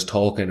where you're just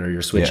talking or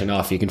you're switching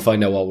off. You can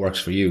find out what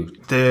works for you.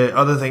 The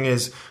other thing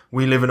is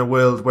we live in a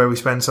world where we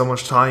spend so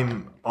much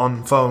time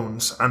on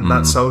phones and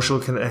that social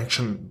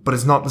connection, but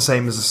it's not the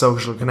same as the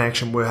social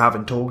connection we're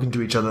having talking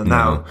to each other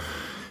now.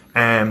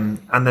 And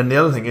then the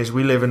other thing is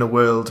we live in a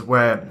world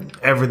where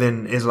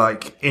everything is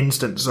like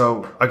instant.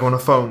 So I go on a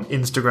phone,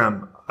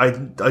 Instagram. I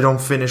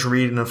don't finish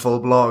reading a full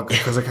blog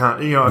because I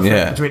can't,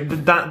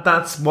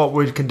 that's what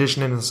we're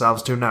conditioning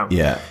ourselves to now.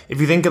 Yeah.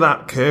 If you think of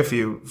that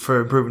curfew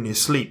for improving your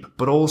sleep,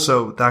 but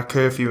also that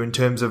curfew in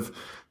terms of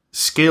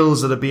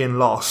skills that are being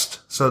lost.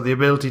 So the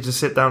ability to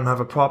sit down and have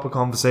a proper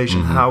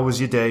conversation. Mm-hmm. How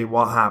was your day?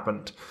 What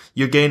happened?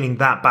 You're gaining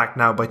that back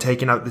now by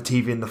taking out the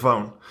TV and the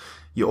phone.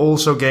 You're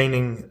also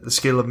gaining the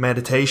skill of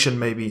meditation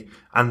maybe,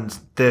 and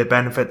the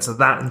benefits of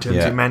that in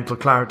terms of mental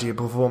clarity and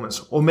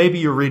performance. Or maybe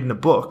you're reading a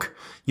book.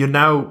 You're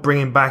now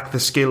bringing back the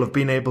skill of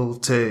being able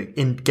to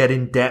get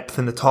in depth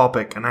in the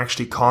topic and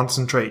actually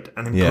concentrate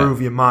and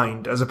improve your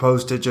mind, as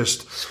opposed to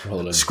just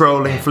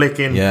scrolling,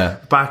 flicking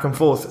back and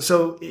forth.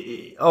 So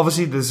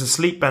obviously there's the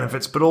sleep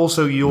benefits, but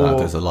also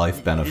there's a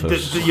life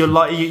benefit.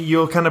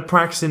 You're kind of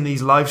practicing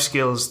these life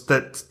skills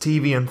that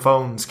TV and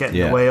phones get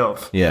in the way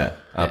of. Yeah,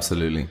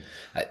 absolutely.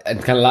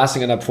 And kind of last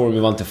thing on that before we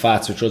move on to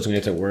fats, which Rud's going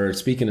to get to, we're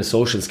speaking of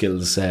social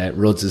skills.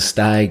 Rud's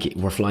stag.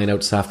 We're flying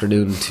out this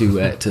afternoon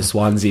to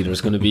Swansea.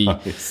 There's going to be,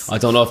 I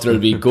don't know if there'll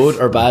be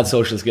good or bad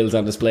social skills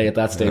on display at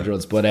that stage,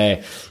 Rud's, but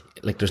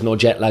there's no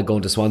jet lag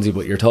going to Swansea,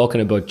 but you're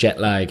talking about jet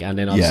lag, and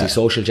then obviously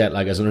social jet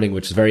lag is another thing,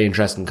 which is a very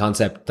interesting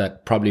concept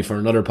that probably for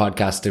another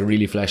podcast to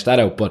really flesh that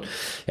out. But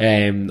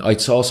I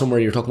saw somewhere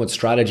you're talking about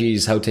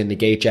strategies, how to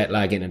negate jet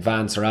lag in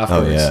advance or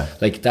afterwards.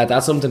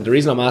 That's something. The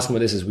reason I'm asking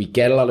about this is we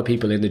get a lot of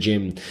people in the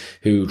gym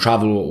who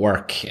travel with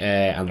work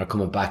and they're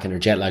coming back and they're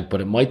jet lagged,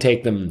 but it might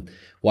take them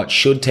what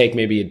should take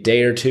maybe a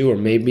day or two or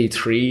maybe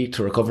 3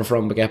 to recover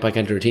from but get back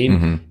into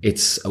routine,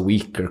 it's a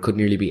week or could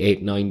nearly be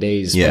 8-9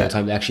 days by the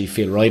time they actually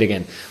feel right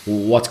again.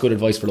 What's good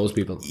advice for those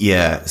people?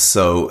 Yeah,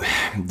 so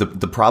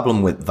the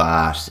problem with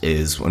that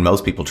is when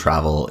most people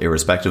travel,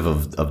 irrespective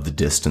of the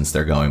distance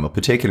they're going, but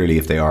particularly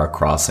if they are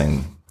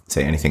crossing,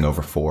 say, anything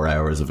over 4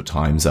 hours of a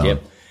time zone.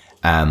 Yep.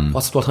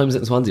 What time is it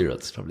in Swansea?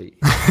 It's probably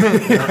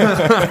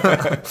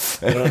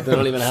they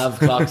don't even have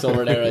clocks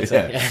over there. I'd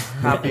say.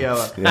 Happy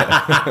hour.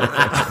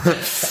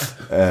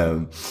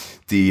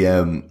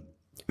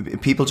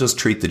 People just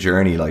treat the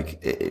journey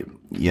like,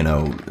 you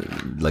know,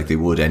 like they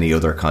would any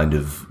other kind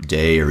of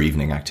day or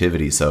evening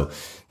activity. So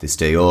they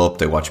stay up,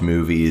 they watch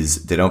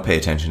movies, they don't pay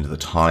attention to the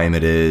time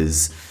it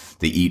is,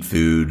 they eat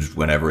food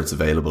whenever it's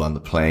available on the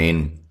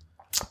plane.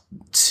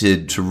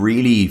 To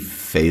really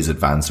phase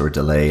advance or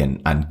delay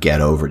and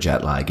get over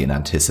jet lag in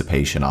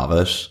anticipation of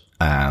it,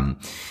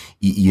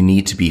 you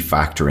need to be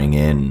factoring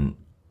in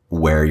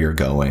where you're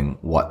going,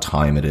 what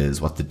time it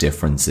is, what the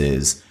difference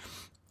is,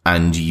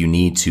 and you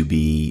need to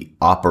be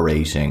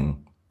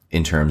operating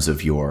in terms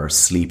of your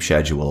sleep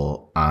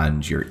schedule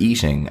and your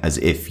eating as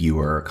if you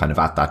were kind of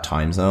at that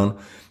time zone.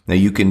 Now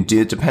you can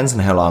do, it depends on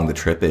how long the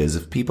trip is.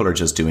 If people are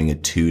just doing a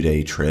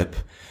 2-day trip,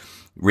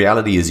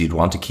 reality is you'd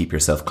want to keep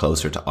yourself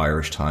closer to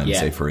Irish time,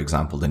 say, for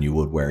example, than you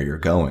would where you're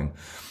going.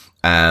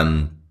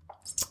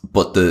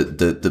 But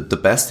the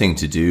best thing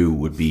to do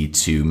would be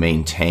to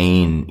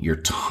maintain your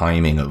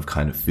timing of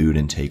kind of food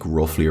intake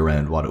roughly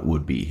around what it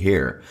would be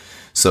here.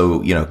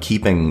 So, you know,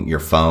 keeping your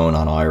phone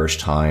on Irish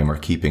time or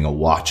keeping a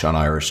watch on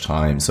Irish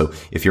time. So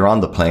if you're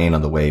on the plane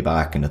on the way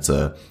back and it's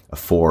a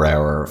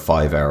 4-hour,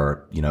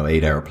 5-hour, you know,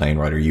 8-hour plane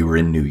ride, or you were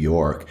in New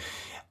York,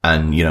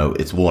 and, you know,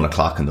 it's 1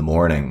 o'clock in the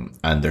morning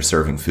and they're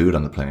serving food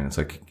on the plane. It's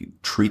like,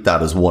 treat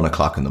that as 1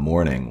 o'clock in the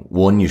morning.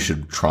 One, you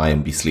should try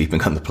and be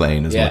sleeping on the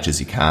plane as much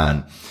as you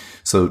can.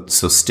 So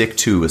stick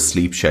to a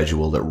sleep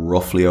schedule that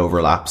roughly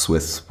overlaps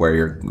with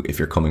where if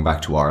you're coming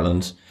back to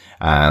Ireland.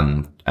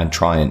 And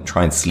try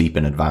and sleep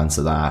in advance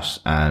of that.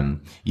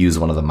 Use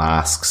one of the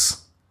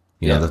masks,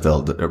 you know, that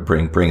they'll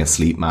bring a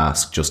sleep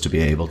mask just to be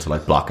able to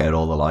like block out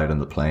all the light on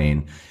the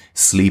plane.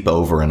 Sleep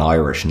over an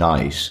Irish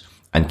night.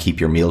 And keep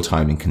your meal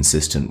timing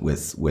consistent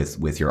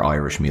with your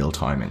Irish meal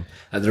timing.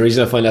 And the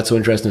reason I find that so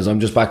interesting is I'm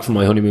just back from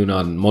my honeymoon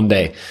on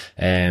Monday.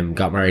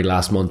 Got married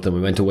last month and we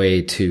went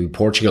away to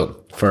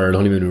Portugal for the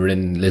honeymoon. We were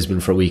in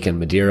Lisbon for a week and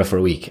Madeira for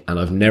a week. And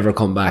I've never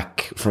come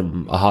back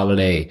from a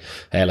holiday,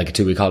 like a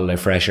 2-week holiday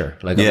fresher.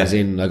 Like I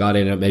got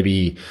in at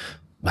maybe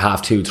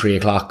 2:30, 3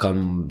 o'clock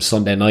on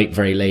Sunday night,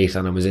 very late,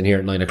 and I was in here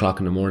at 9 o'clock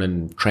in the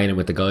morning training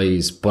with the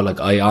guys. But like,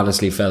 I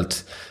honestly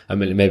felt, I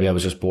mean, maybe I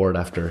was just bored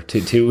after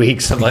two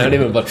weeks of my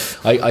honeymoon, but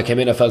I came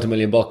in, I felt $1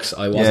 million.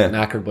 I wasn't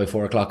knackered by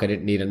 4 o'clock. I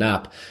didn't need a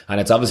nap.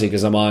 And it's obviously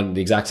because I'm on the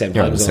exact same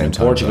time zone in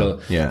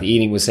Portugal. The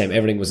eating was the same.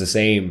 Everything was the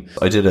same.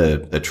 I did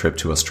a trip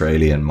to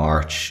Australia in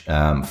March,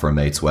 for a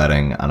mate's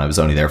wedding, and I was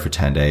only there for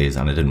 10 days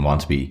and I didn't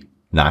want to be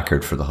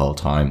knackered for the whole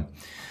time.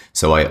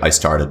 So I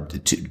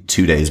started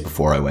 2 days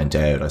before I went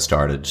out. I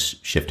started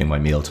shifting my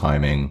meal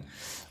timing,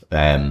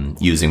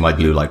 using my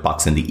blue light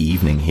box in the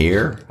evening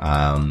here,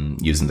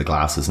 using the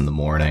glasses in the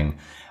morning,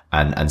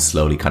 and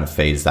slowly kind of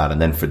phased that. And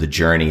then for the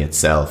journey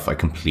itself, I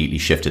completely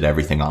shifted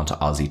everything onto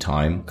Aussie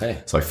time.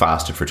 Okay. So I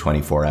fasted for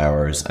 24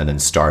 hours and then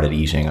started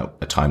eating at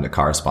a time that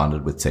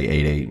corresponded with,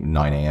 say,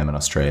 9 a.m. in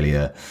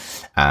Australia,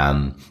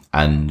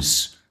 and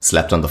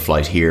slept on the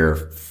flight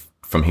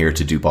from here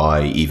to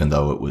Dubai, even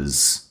though it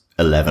was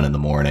 11 in the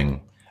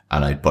morning,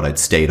 but I'd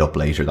stayed up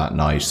later that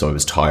night, so I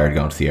was tired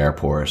going to the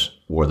airport,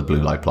 wore the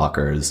blue light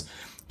blockers,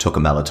 took a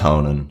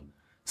melatonin,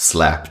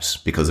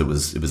 slept because it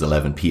was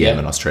 11 p.m.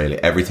 in Australia.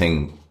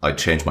 Everything, I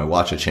changed my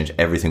watch,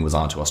 everything was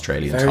onto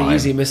Australian time. Very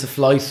easy, miss a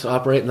flight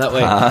operating that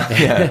way.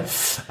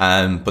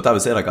 But that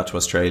was it. I got to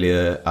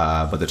Australia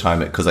by the time,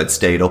 because I'd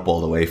stayed up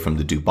all the way from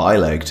the Dubai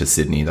leg to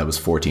Sydney. That was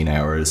 14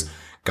 hours.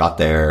 Got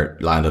there,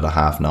 landed at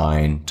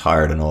 9:30,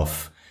 tired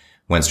enough,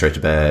 went straight to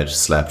bed,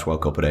 slept,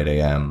 woke up at 8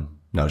 a.m.,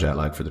 no jet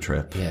lag for the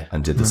trip,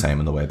 and did the same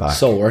on the way back.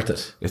 So worth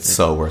it. It's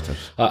so worth it.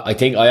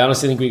 I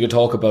honestly think we could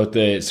talk about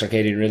the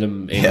circadian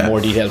rhythm in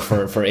more detail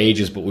for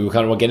ages, but we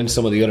kind of want to get into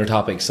some of the other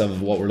topics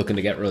of what we're looking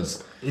to get,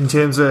 Ruds. In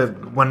terms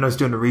of when I was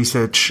doing the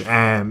research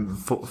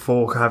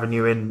for having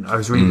you in, I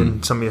was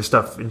reading some of your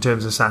stuff in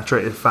terms of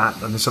saturated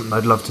fat, and it's something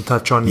I'd love to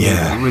touch on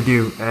with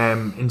you.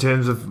 In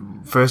terms of,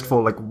 first of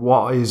all, like,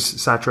 what is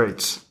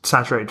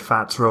saturated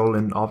fat's role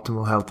in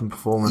optimal health and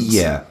performance?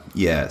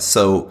 Yeah.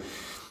 So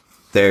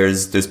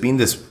there's been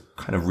this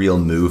kind of real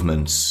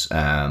movement.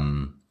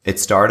 It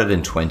started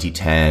in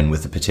 2010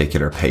 with a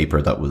particular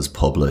paper that was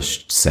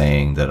published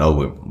saying that,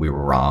 we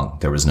were wrong.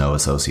 There was no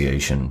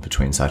association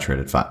between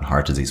saturated fat and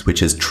heart disease, which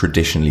has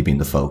traditionally been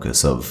the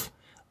focus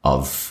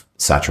of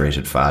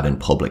saturated fat in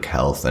public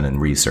health and in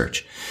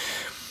research.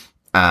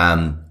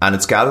 And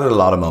it's gathered a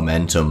lot of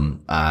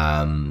momentum.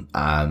 I'm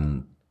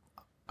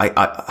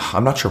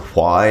not sure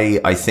why.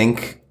 I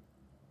think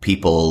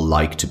people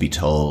like to be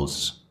told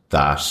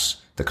that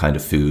the kind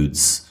of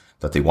foods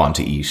that they want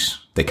to eat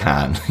they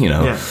can, you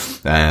know.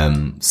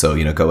 Yeah. So,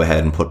 you know, go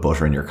ahead and put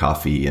butter in your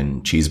coffee,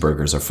 and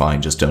cheeseburgers are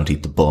fine, just don't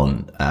eat the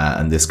bun.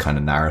 And this kind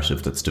of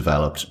narrative that's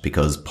developed,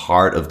 because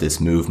part of this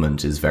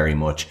movement is very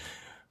much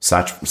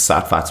sat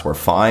fats were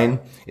fine.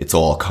 It's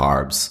all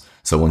carbs.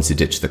 So once you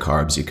ditch the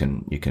carbs,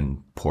 you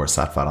can pour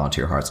sat fat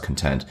onto your heart's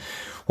content.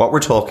 What we're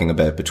talking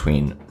about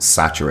between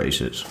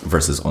saturated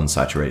versus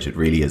unsaturated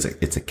really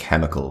it's a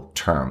chemical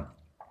term.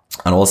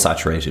 And all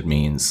saturated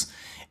means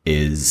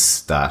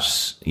is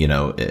that, you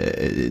know,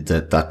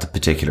 that the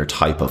particular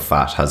type of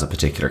fat has a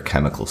particular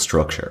chemical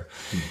structure.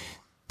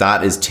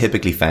 That is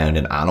typically found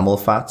in animal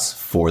fats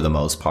for the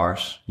most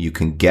part. You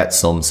can get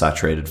some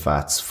saturated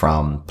fats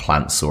from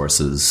plant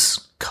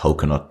sources.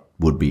 Coconut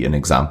would be an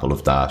example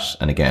of that.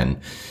 And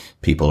again,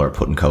 people are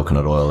putting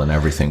coconut oil in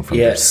everything from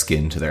their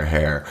skin to their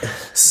hair.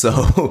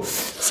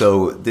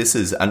 So this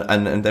is,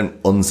 and then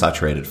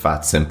unsaturated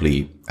fats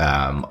simply,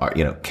 are,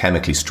 you know,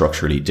 chemically,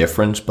 structurally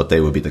different, but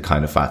they would be the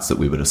kind of fats that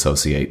we would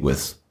associate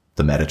with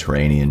the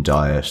Mediterranean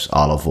diet,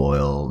 olive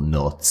oil,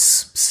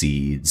 nuts,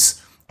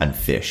 seeds, and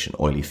fish, and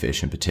oily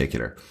fish in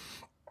particular.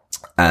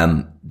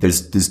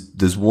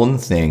 There's one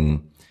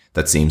thing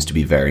that seems to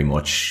be very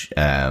much,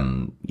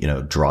 you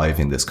know,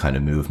 driving this kind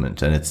of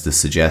movement. And it's the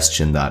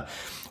suggestion that,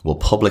 well,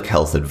 public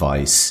health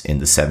advice in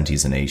the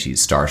 70s and 80s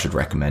started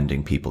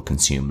recommending people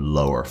consume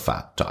lower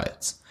fat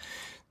diets.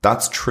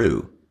 That's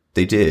true.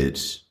 They did,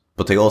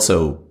 but they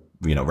also,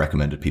 you know,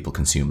 recommended people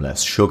consume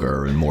less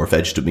sugar and more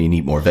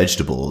eat more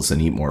vegetables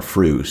and eat more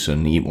fruit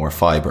and eat more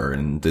fiber.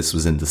 And this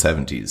was in the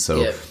 70s.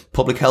 So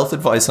public health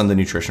advice on the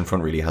nutrition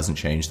front really hasn't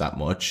changed that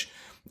much.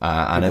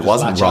 And it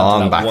wasn't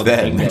wrong back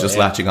then, just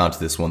latching onto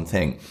this one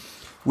thing.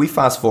 We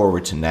fast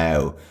forward to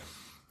now,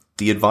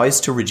 the advice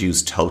to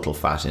reduce total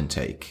fat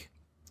intake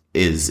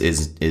is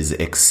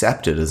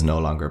accepted as no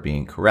longer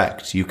being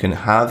correct. You can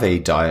have a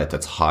diet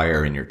that's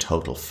higher in your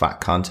total fat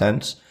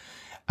content,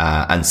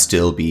 and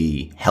still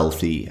be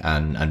healthy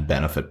and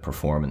benefit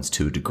performance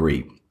to a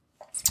degree.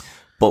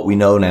 But we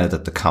know now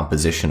that the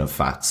composition of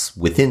fats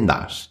within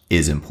that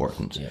is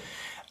important. Yeah.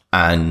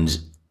 And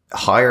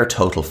higher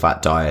total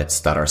fat diets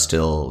that are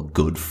still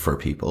good for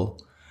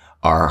people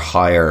are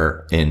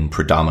higher in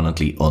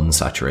predominantly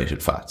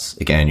unsaturated fats.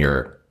 Again,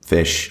 your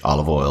fish,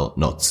 olive oil,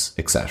 nuts,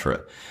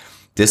 etc.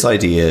 This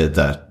idea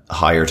that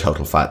higher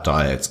total fat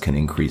diets can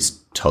increase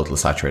total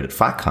saturated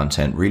fat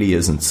content really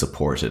isn't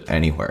supported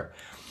anywhere.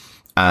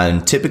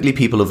 And typically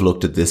people have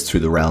looked at this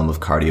through the realm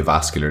of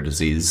cardiovascular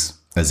disease,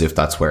 as if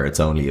that's where it's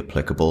only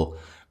applicable.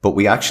 But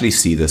we actually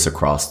see this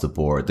across the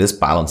board. This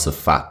balance of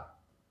fat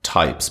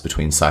types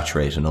between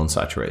saturated and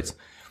unsaturated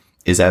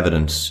is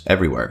evident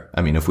everywhere.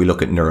 I mean, if we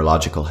look at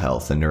neurological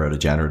health and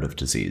neurodegenerative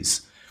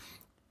disease,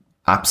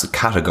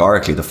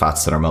 categorically the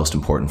fats that are most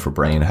important for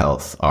brain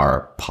health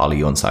are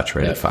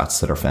polyunsaturated fats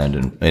that are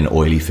found in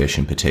oily fish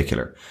in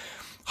particular.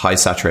 High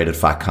saturated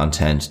fat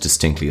content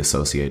distinctly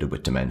associated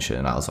with dementia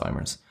and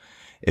Alzheimer's.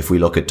 If we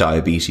look at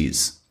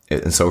diabetes,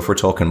 and so if we're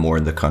talking more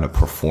in the kind of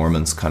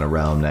performance kind of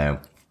realm now,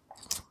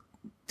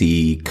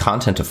 the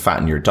content of fat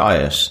in your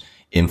diet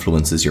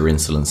influences your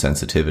insulin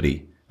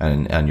sensitivity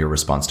and your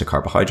response to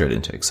carbohydrate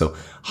intake. So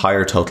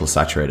higher total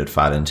saturated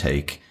fat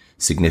intake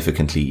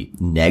significantly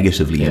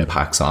negatively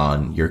impacts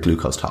on your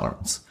glucose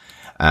tolerance.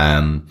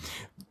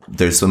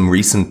 There's some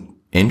recent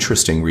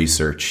interesting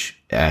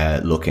research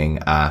looking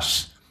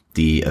at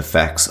the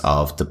effects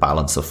of the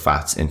balance of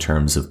fats in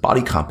terms of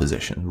body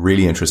composition.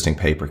 Really interesting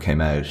paper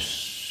came out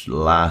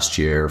last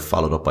year,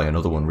 followed up by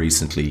another one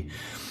recently,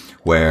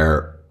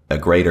 where a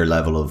greater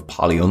level of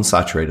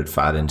polyunsaturated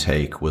fat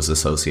intake was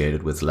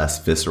associated with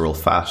less visceral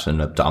fat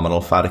and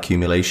abdominal fat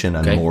accumulation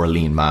and more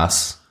lean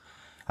mass.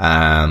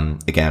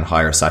 Again,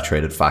 higher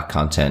saturated fat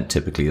content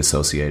typically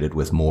associated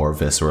with more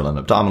visceral and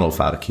abdominal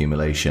fat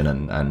accumulation.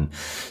 And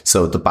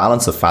so the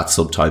balance of fat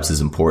subtypes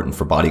is important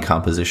for body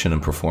composition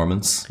and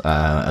performance,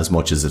 as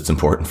much as it's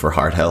important for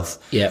heart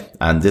health. Yeah.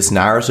 And this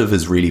narrative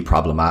is really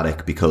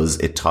problematic because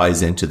it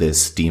ties into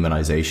this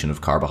demonization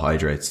of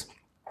carbohydrates.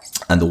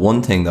 And the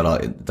one thing that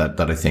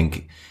I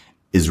think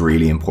is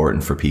really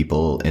important for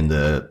people in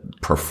the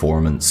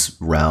performance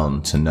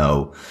realm to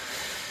know,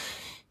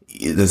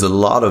 there's a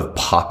lot of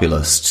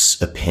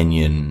populist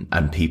opinion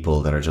and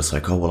people that are just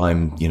like, oh, well,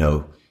 I'm,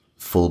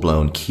 full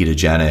blown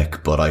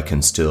ketogenic, but I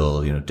can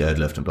still,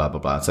 deadlift and blah, blah,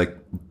 blah. It's like,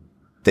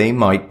 they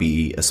might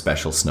be a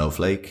special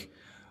snowflake,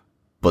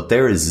 but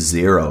there is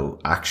zero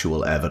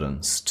actual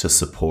evidence to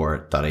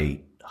support that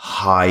a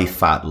high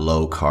fat,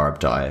 low carb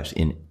diet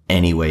in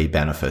any way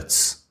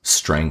benefits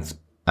strength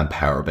and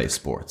power based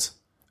sports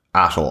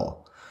at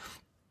all.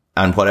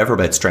 And whatever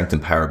about strength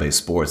and power based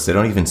sports, they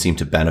don't even seem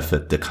to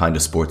benefit the kind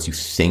of sports you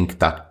think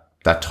that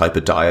type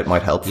of diet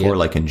might help for,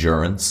 like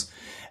endurance.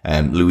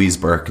 Louise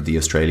Burke at the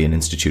Australian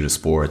Institute of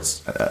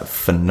Sports, a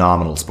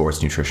phenomenal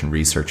sports nutrition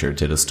researcher,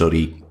 did a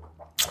study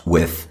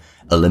with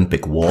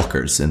Olympic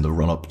walkers in the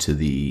run up to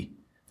the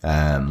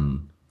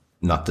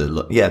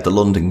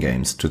London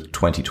Games to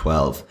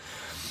 2012.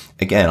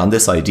 Again, on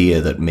this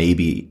idea that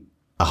maybe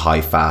a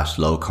high fat,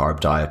 low carb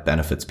diet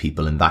benefits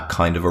people in that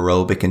kind of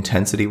aerobic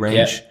intensity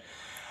range. Yeah.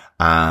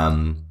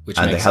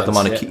 and they had them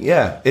on a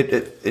yeah.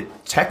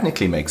 it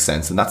technically makes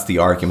sense, and that's the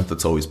argument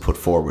that's always put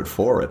forward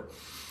for it.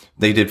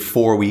 They did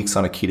 4 weeks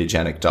on a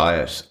ketogenic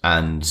diet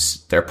and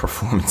their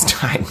performance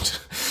tanked.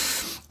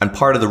 And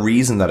part of the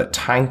reason that it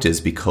tanked is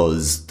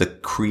because the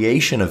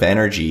creation of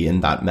energy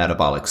in that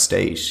metabolic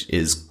state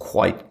is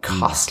quite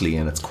costly,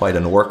 and it's quite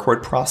an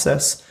awkward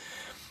process.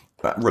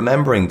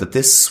 Remembering that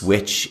this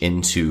switch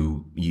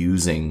into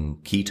using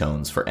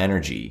ketones for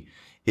energy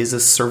is a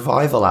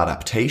survival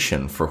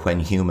adaptation for when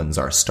humans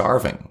are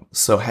starving.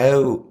 So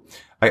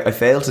I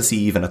fail to see,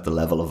 even at the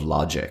level of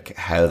logic,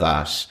 how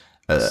that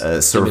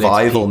a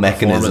survival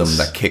mechanism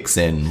that kicks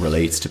in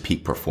relates to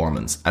peak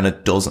performance, and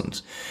it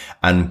doesn't.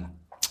 And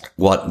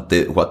what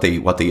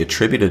they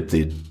attributed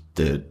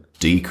the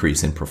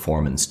decrease in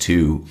performance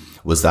to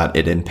was that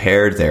it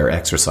impaired their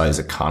exercise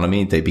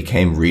economy. They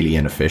became really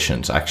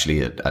inefficient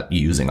actually at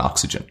using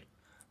oxygen.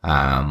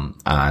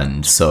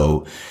 And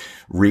so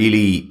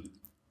really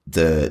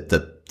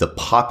the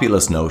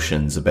populist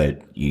notions about,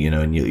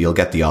 and you'll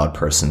get the odd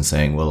person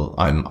saying, well,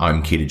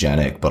 I'm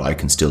ketogenic, but I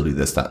can still do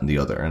this, that, and the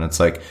other. And it's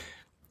like,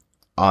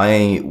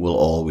 I will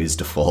always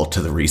default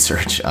to the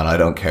research, and I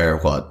don't care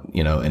what,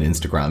 an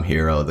Instagram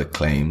hero that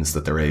claims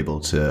that they're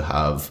able to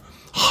have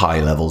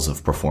high levels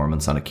of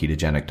performance on a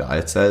ketogenic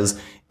diet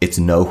says. It's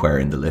nowhere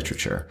in the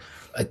literature.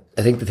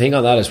 I think the thing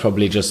on that is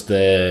probably just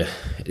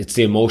it's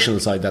the emotional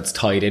side that's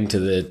tied into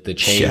the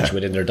change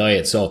within their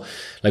diet. So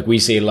like we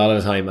see a lot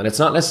of the time, and it's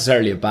not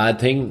necessarily a bad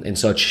thing in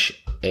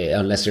such,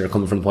 unless you're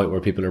coming from the point where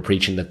people are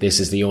preaching that this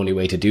is the only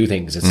way to do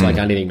things. It's like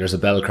anything, there's a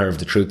bell curve,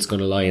 the truth's going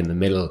to lie in the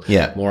middle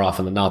more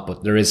often than not.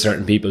 But there is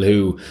certain people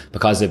who,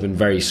 because they've been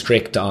very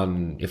strict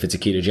on, if it's a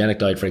ketogenic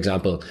diet, for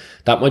example,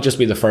 that might just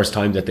be the first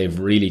time that they've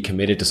really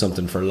committed to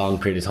something for a long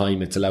period of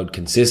time. It's allowed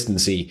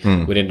consistency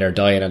within their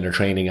diet and their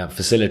training, and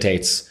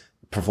facilitates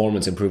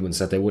performance improvements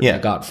that they wouldn't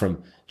have got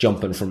from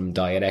jumping from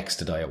diet X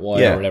to diet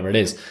Y or whatever it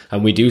is.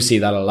 And we do see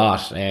that a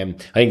lot. I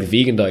think the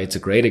vegan diet's a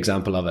great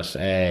example of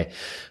it.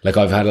 Like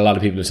I've had a lot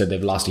of people who said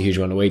they've lost a huge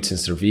amount of weight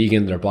since they're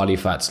vegan, their body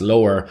fat's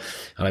lower.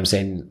 And I'm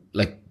saying,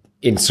 like,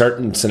 in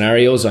certain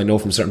scenarios, I know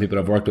from certain people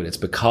I've worked with, it's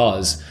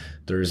because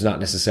there's not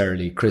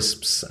necessarily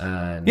crisps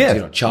and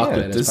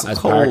chocolate as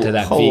part of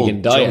that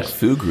vegan diet.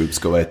 Food groups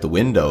go out the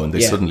window, and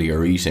they suddenly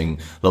are eating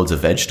loads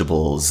of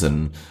vegetables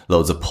and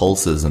loads of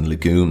pulses and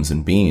legumes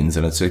and beans.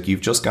 And it's like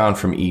you've just gone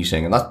from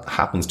eating, and that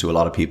happens to a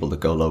lot of people that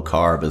go low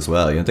carb as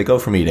well. They go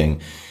from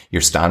eating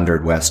your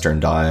standard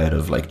Western diet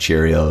of like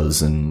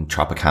Cheerios and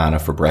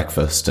Tropicana for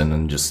breakfast, and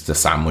then just the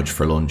sandwich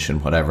for lunch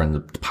and whatever, and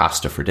the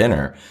pasta for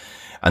dinner.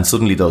 And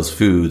suddenly those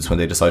foods, when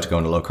they decide to go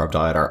on a low carb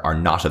diet, are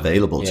not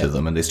available to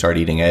them. And they start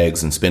eating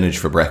eggs and spinach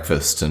for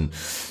breakfast and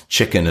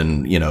chicken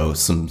and,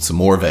 some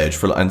more veg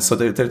and so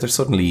they're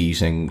suddenly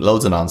eating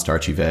loads of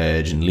non-starchy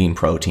veg and lean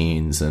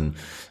proteins and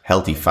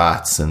healthy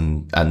fats.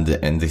 And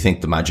they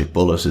think the magic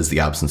bullet is the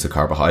absence of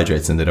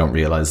carbohydrates, and they don't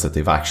realize that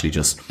they've actually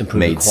just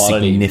made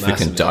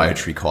significant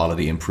dietary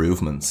quality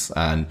improvements.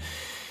 And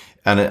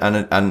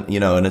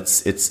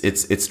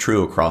it's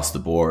true across the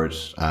board.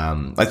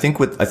 I think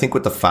with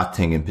the fat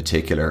thing in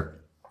particular,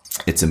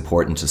 it's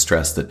important to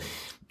stress that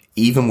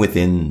even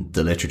within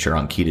the literature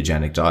on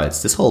ketogenic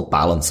diets, this whole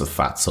balance of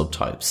fat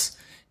subtypes,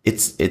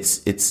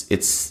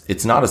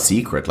 it's not a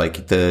secret.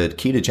 Like the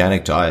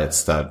ketogenic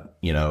diets that,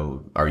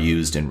 are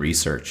used in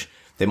research,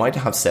 they might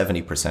have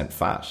 70%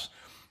 fat,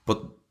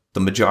 but the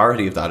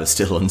majority of that is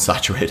still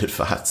unsaturated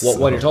fats.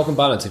 When you're talking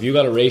balance, have you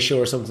got a ratio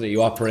or something that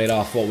you operate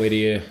off? What way do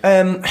you?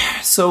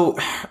 So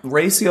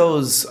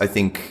ratios, I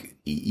think,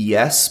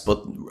 yes,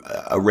 but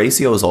a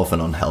ratio is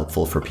often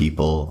unhelpful for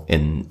people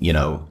in,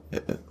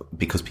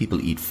 because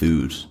people eat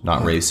food,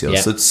 not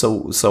ratios. Yeah.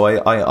 So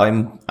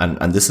I'm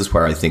this is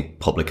where I think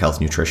public health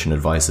nutrition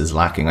advice is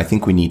lacking. I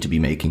think we need to be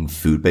making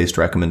food-based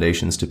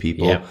recommendations to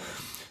people. Yeah.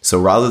 So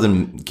rather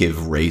than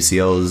give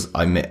ratios,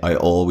 I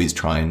always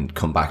try and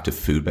come back to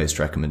food-based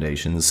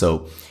recommendations.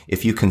 So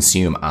if you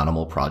consume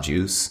animal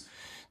produce,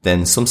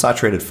 then some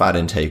saturated fat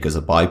intake as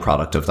a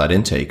byproduct of that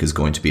intake is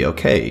going to be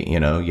okay.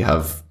 You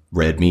have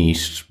red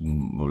meat,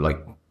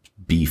 like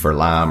beef or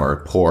lamb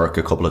or pork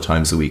a couple of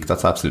times a week.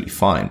 That's absolutely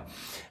fine.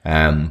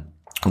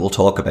 We'll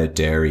talk about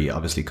dairy,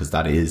 obviously, because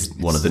that is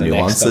one of the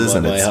nuances,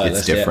 and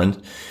it's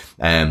different.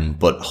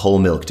 But whole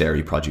milk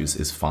dairy produce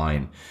is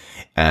fine.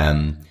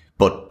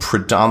 But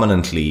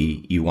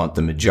predominantly, you want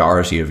the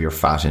majority of your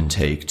fat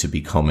intake to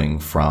be coming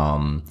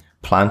from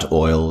plant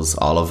oils.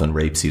 Olive and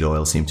rapeseed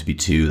oil seem to be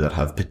two that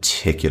have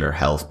particular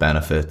health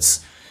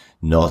benefits.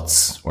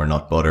 Nuts or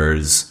nut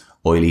butters,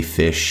 oily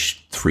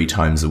fish 3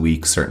 times a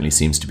week certainly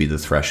seems to be the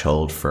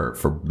threshold for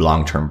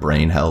long-term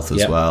brain health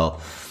as well.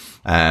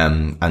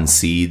 And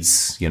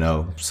seeds,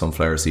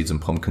 sunflower seeds and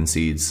pumpkin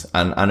seeds.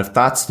 And if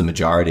that's the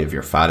majority of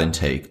your fat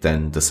intake,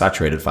 then the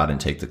saturated fat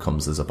intake that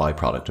comes as a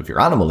byproduct of your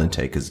animal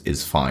intake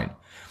is fine.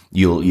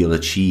 You'll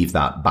achieve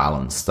that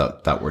balance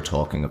that we're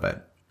talking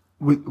about.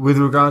 With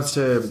regards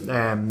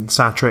to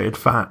saturated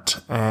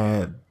fat,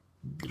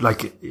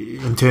 like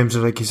in terms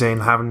of, like you're saying,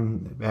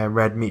 having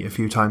red meat a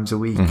few times a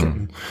week,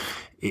 and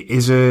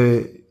is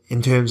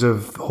in terms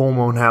of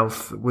hormone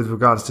health with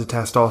regards to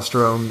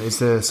testosterone? Is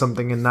there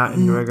something in that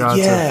in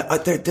regards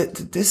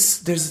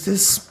there's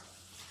this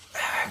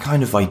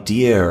kind of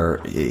idea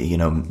or,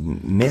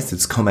 myth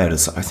that's come out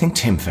as, I think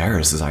Tim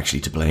Ferriss is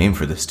actually to blame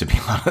for this, to be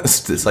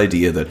honest. This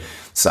idea that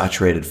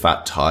saturated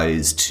fat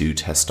ties to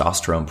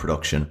testosterone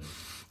production.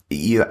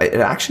 It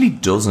actually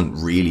doesn't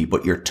really,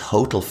 but your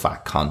total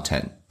fat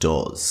content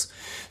does.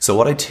 So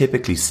what I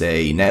typically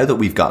say, now that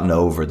we've gotten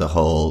over the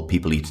whole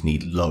people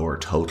need lower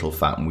total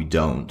fat and we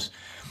don't,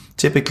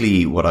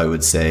 typically what I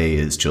would say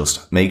is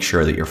just make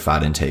sure that your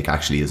fat intake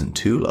actually isn't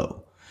too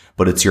low.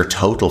 But it's your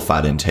total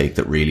fat intake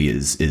that really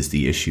is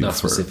the issue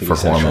for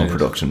hormone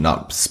production,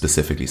 not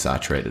specifically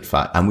saturated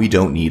fat. And we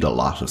don't need a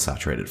lot of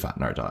saturated fat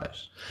in our diet.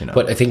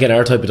 But I think in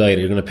our type of diet,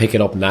 you're going to pick it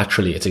up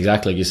naturally. It's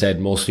exactly like you said.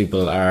 Most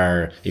people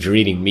are, if you're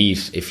eating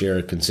meat, if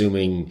you're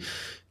consuming,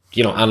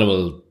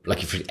 animal,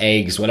 like if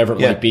eggs, whatever it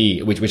might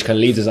be, which kind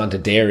of leads us on to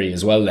dairy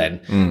as well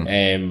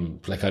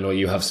then. Like I know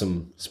you have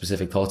some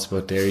specific thoughts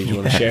about dairy. Do you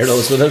want to share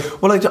those with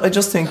us? Well, I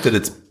just think that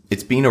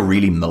it's been a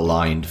really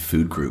maligned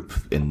food group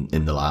in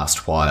the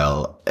last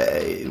while.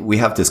 We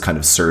have this kind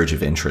of surge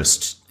of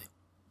interest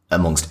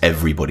amongst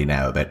everybody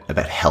now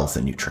about health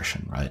and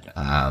nutrition, right?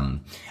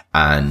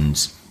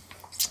 And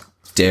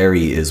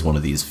dairy is one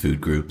of these food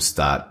groups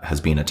that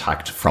has been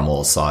attacked from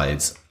all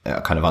sides,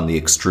 kind of on the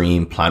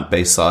extreme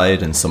plant-based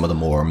side and some of the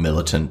more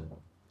militant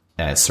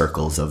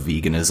circles of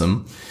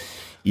veganism.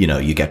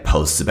 You get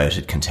posts about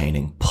it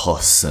containing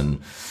pus and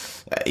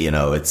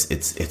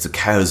it's a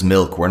cow's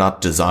milk. We're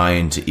not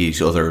designed to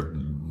eat other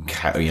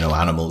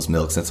animals'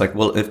 milks. And it's like,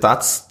 well, if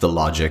that's the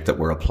logic that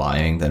we're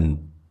applying,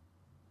 then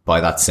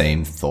by that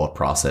same thought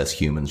process,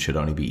 humans should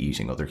only be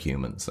eating other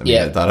humans. I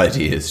mean, that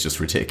idea is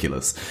just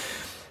ridiculous.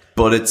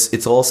 But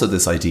it's also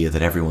this idea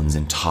that everyone's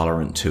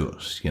intolerant to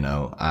it,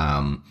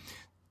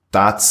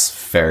 that's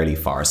fairly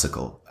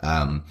farcical.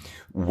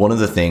 One of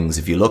the things,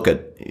 if you look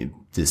at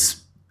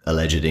this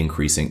alleged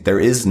increasing, there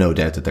is no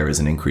doubt that there is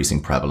an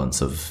increasing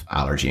prevalence of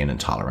allergy and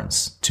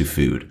intolerance to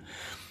food.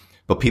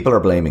 But people are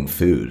blaming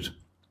food.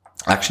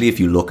 Actually, if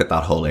you look at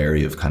that whole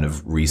area of kind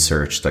of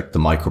research, like the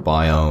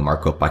microbiome, our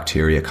gut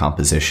bacteria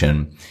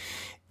composition,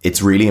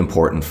 it's really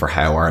important for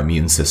how our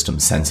immune system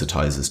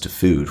sensitizes to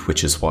food,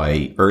 which is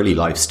why early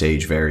life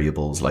stage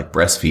variables like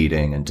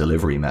breastfeeding and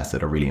delivery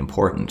method are really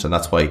important. And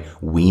that's why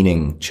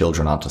weaning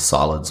children onto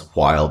solids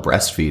while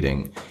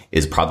breastfeeding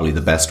is probably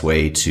the best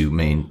way to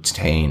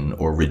maintain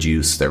or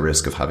reduce their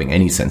risk of having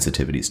any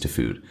sensitivities to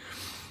food.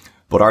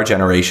 But our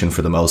generation,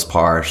 for the most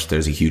part,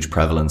 there's a huge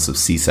prevalence of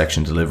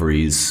C-section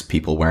deliveries.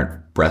 People weren't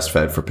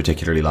breastfed for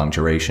particularly long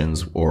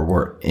durations, or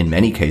were, in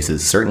many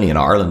cases, certainly in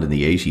Ireland in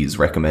the 80s,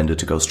 recommended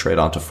to go straight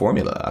onto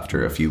formula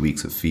after a few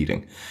weeks of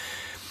feeding.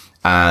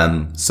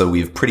 So we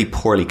have pretty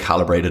poorly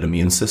calibrated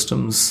immune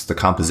systems. The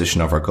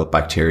composition of our gut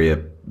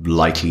bacteria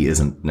likely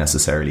isn't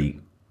necessarily,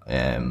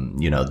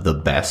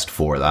 the best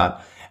for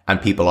that.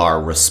 And people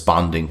are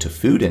responding to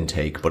food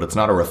intake, but it's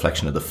not a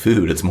reflection of the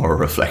food. It's more a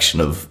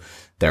reflection of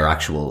their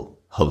actual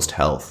host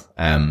health.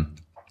 And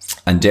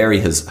dairy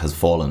has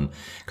fallen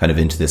kind of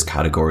into this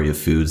category of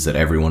foods that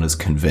everyone is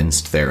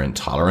convinced they're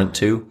intolerant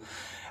to.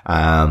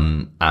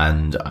 And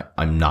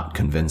I'm not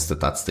convinced that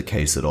that's the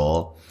case at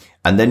all.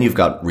 And then you've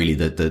got really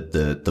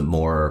the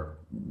more,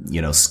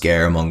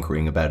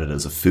 scaremongering about it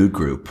as a food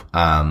group.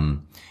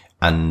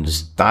 And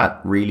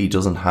that really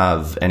doesn't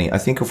have any, I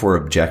think if we're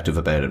objective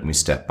about it and we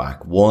step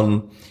back,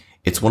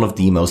 it's one of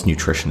the most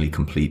nutritionally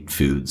complete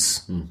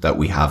foods that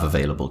we have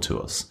available to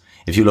us.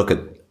 If you look at,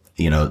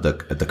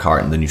 the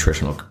carton, the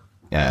nutritional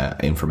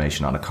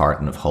information on a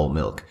carton of whole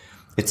milk,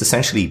 it's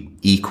essentially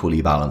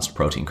equally balanced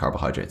protein,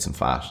 carbohydrates, and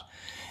fat.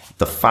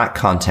 The fat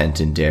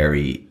content in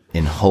dairy,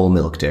 in whole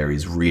milk dairy,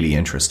 is really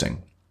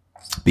interesting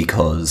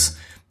because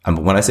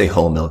when I say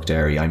whole milk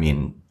dairy, I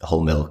mean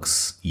whole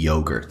milks,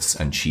 yogurts,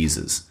 and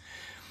cheeses.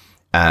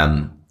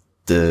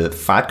 The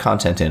fat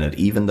content in it,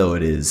 even though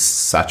it is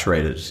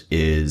saturated,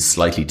 is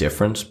slightly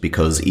different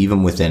because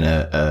even within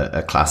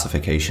a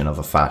classification of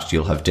a fat,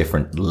 you'll have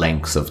different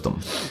lengths of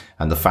them.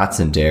 And the fats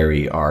in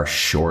dairy are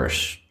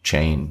short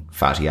chain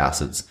fatty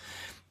acids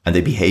and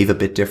they behave a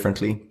bit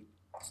differently.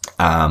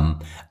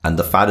 And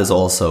the fat is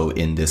also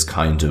in this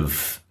kind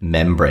of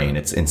membrane.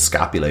 It's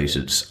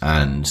encapsulated,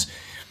 and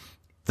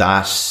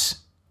that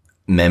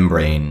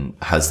membrane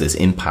has this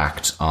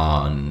impact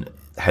on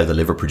how the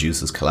liver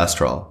produces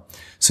cholesterol.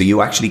 So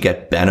you actually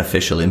get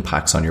beneficial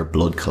impacts on your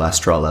blood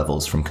cholesterol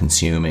levels from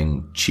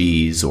consuming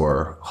cheese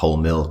or whole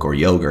milk or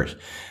yogurt.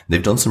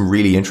 They've done some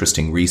really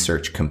interesting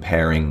research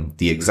comparing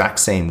the exact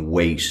same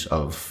weight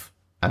of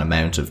an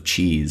amount of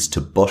cheese to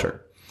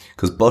butter.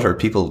 Because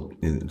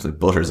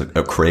butter's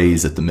a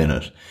craze at the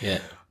minute. Yeah.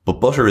 But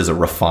butter is a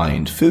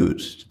refined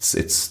food.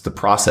 It's the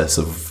process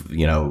of,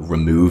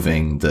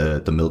 removing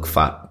the milk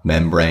fat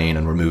membrane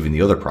and removing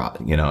the other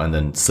and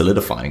then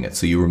solidifying it.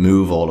 So you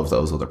remove all of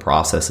those other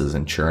processes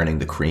and churning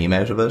the cream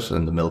out of it,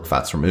 and the milk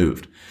fat's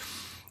removed.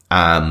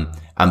 And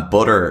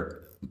butter,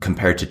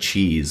 compared to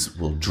cheese,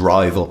 will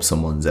drive up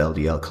someone's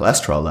LDL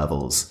cholesterol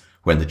levels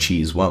when the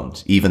cheese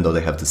won't, even though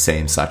they have the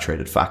same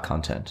saturated fat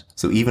content.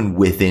 So even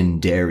within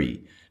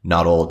dairy,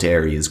 not all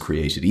dairy is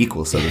created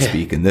equal, so to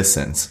speak, in this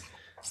sense.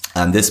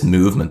 And this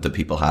movement that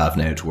people have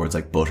now towards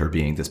like butter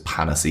being this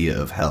panacea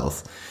of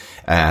health,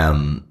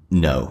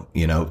 no,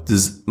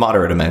 there's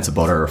moderate amounts of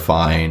butter are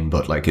fine,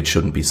 but like it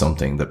shouldn't be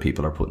something that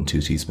people are putting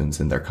 2 teaspoons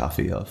in their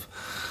coffee of.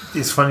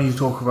 It's funny you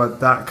talk about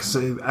that, because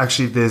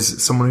actually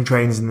there's someone who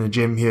trains in the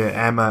gym here,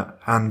 Emma,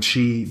 and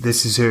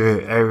this is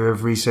her area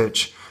of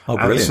research. Oh,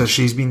 brilliant. So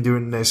she's been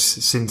doing this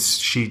since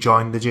she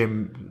joined the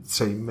gym,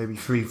 say maybe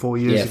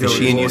 3-4 years ago. Is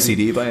she in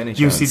UCD by any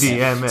chance? UCD,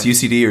 yeah. So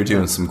UCD are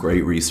doing some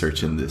great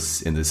research in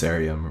this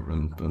area.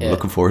 I'm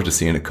looking forward to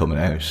seeing it coming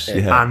out.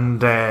 Yeah.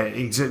 And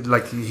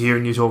like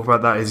hearing you talk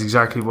about that is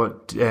exactly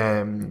what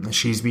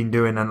she's been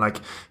doing, and like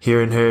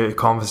hearing her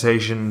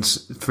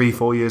conversations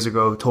 3-4 years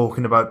ago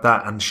talking about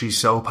that, and she's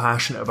so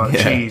passionate about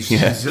cheese.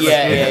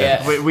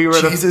 Yeah.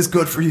 Cheese is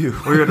good for you.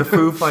 We were at a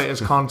Foo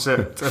Fighters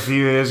concert a few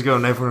years ago,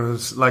 and everyone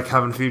was like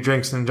having a few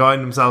drinks and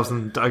enjoying themselves,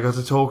 and I got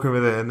to talking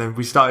with her, and then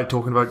we started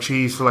talking about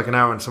cheese for like an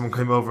hour, and someone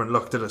came over and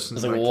looked at us and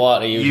was like,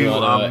 what are you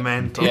doing? Are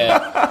mental.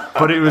 Yeah.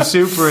 But it was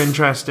super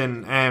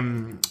interesting.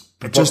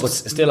 But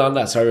still on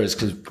that, sorry,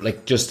 because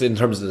like just in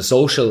terms of the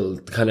social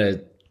kind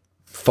of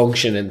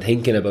function and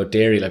thinking about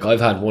dairy, like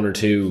I've had one or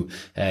two,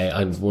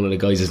 and one of the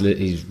guys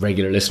he's a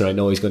regular listener, I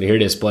know he's going to hear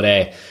this, but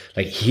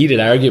like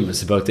heated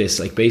arguments about this.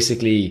 Like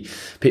basically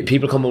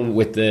people come on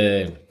with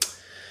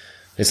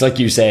it's like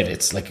you said,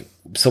 it's like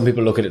some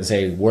people look at it and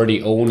say we're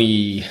the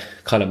only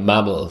kind of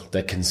mammal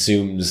that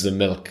consumes the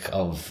milk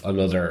of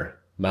another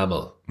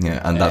mammal.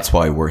 Yeah, and that's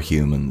why we're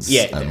humans,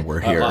 and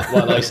we're here.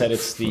 Well, I said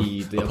it's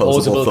the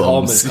opposable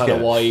thumb is kind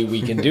of why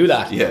we can do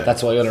that.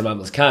 That's why other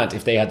mammals can't.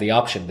 If they had the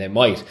option, they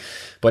might.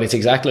 But it's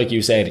exactly like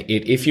you said.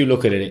 If you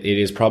look at it, it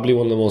is probably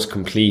one of the most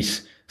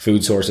complete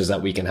food sources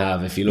that we can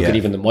have. If you look at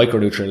even the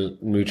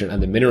micronutrient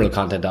and the mineral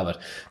content of it,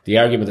 the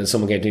argument that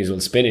someone came to use, well,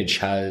 spinach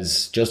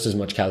has just as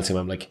much calcium.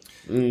 I'm like,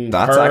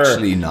 that's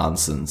actually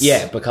nonsense.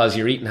 Yeah, because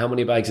you're eating how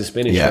many bags of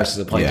spinach versus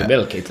a pint of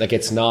milk?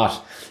 It's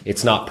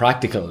not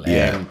practical.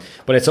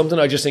 But it's something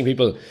I just think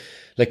people,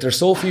 like, there's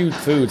so few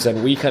foods,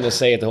 and we kind of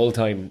say it the whole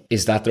time,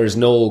 is that there's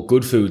no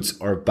good foods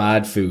or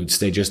bad foods.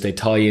 They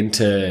tie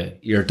into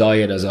your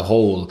diet as a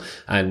whole.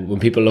 And when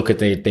people look at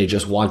they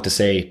just want to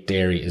say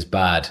dairy is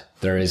bad.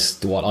 There is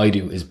what I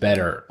do is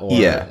better. Or,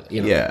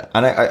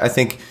 And I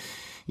think,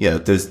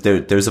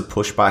 there's a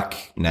pushback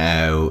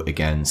now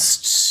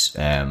against,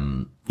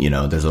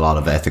 there's a lot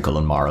of ethical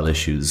and moral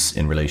issues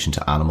in relation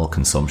to animal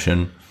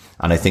consumption.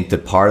 And I think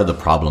that part of the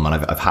problem, and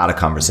I've had a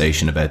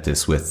conversation about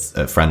this with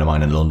a friend of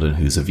mine in London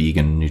who's a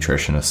vegan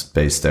nutritionist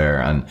based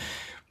there. And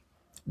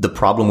the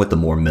problem with the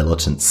more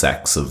militant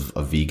sects of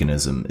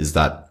veganism is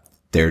that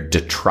they're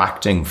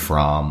detracting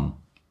from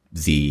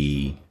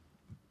the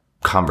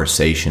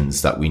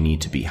conversations that we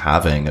need to be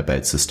having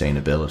about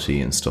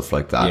sustainability and stuff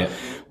like that.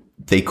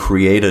 They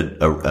created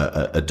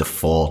a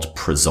default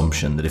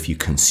presumption that if you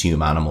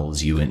consume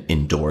animals, you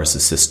endorse a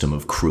system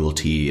of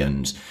cruelty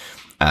and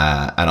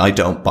I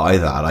don't buy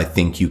that. I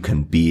think you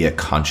can be a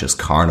conscious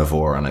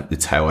carnivore, and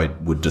it's how I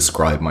would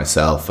describe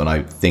myself. And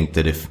I think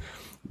that if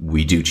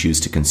we do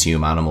choose to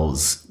consume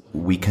animals,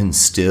 we can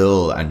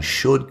still and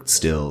should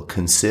still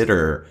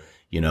consider,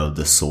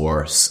 the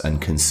source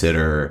and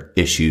consider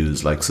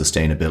issues like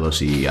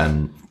sustainability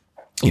and,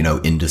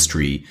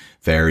 industry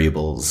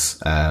variables,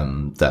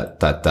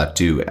 that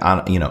do,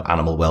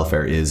 animal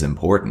welfare is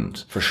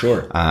important. For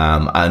sure.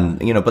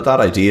 But that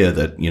idea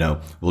that,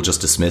 we'll just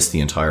dismiss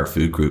the entire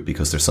food group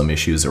because there's some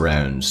issues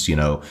around,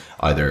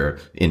 either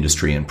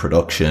industry and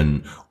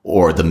production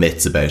or the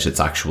myths about its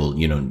actual,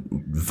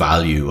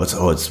 value.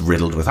 It's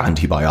riddled with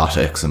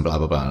antibiotics and blah,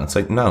 blah, blah. And it's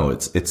like, no,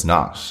 it's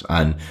not.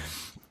 And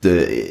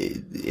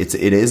it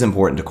is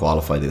important to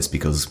qualify this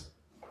because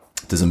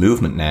there's a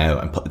movement now,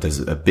 and there's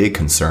a big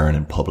concern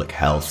in public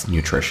health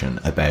nutrition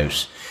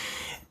about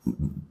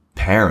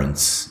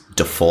parents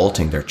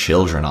defaulting their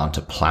children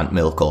onto plant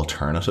milk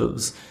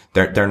alternatives.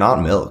 They're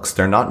not milks.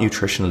 They're not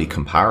nutritionally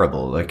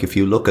comparable. Like if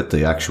you look at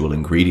the actual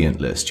ingredient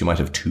list, you might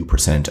have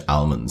 2%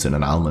 almonds in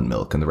an almond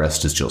milk and the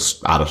rest is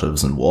just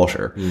additives and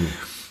water.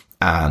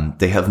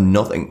 They have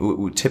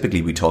nothing.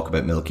 Typically we talk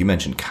about milk. You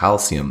mentioned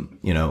calcium.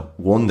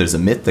 There's a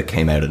myth that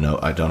came out of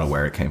I don't know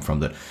where it came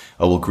from, that,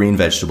 green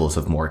vegetables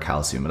have more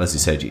calcium. And as you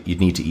said, you'd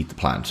need to eat the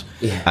plant.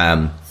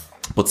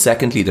 But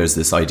secondly, there's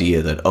this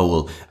idea that,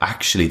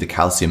 actually the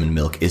calcium in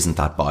milk isn't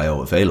that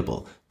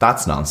bioavailable.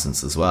 That's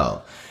nonsense as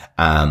well.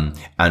 And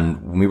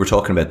when we were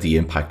talking about the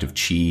impact of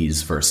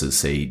cheese versus,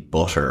 say,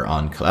 butter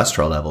on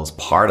cholesterol levels,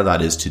 part of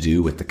that is to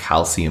do with the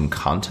calcium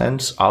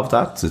content of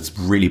that. So it's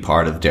really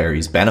part of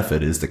dairy's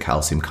benefit is the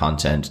calcium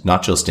content,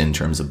 not just in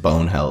terms of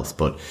bone health,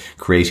 but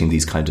creating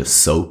these kind of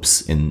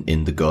soaps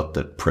in the gut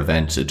that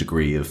prevent a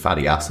degree of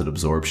fatty acid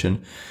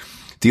absorption.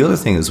 The other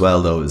thing as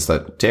well, though, is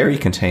that dairy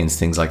contains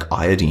things like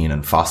iodine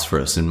and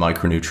phosphorus and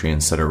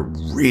micronutrients that are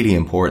really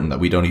important that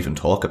we don't even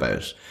talk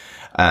about.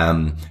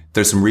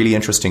 There's some really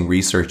interesting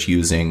research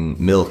using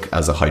milk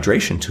as a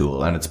hydration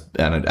tool, and it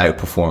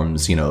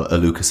outperforms, a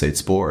Lucozade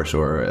Sport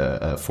or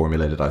a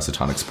formulated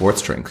isotonic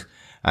sports drink.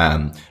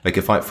 Like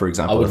if I, for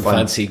example, I wouldn't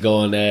fancy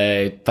going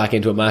back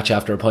into a match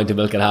after a pint of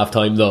milk at half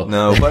time though.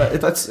 No, but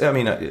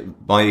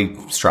my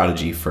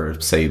strategy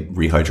for, say,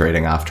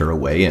 rehydrating after a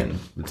weigh-in,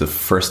 the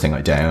first thing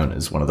I down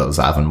is one of those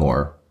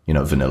Avonmore,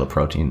 vanilla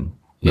protein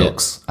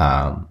milks,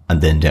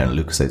 and then down a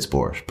Lucozade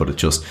Sport.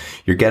 But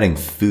you're getting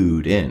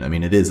food in. I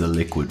mean, it is a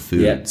liquid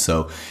food. Yeah.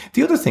 So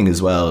the other thing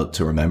as well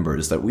to remember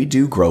is that we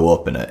do grow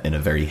up in a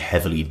very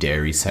heavily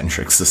dairy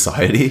centric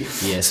society.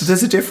 Yes. So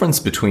there's a difference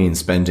between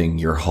spending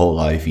your whole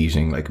life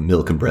eating like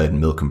milk and bread,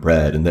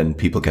 and then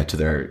people get to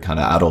their kind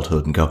of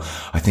adulthood and go,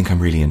 I think I'm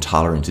really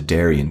intolerant to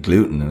dairy and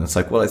gluten. And it's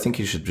like, well, I think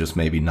you should just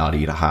maybe not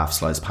eat a half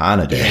sliced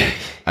pan a day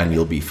and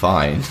you'll be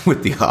fine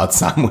with the odd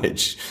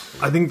sandwich.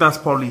 I think that's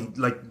probably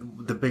like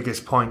the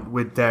biggest point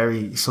with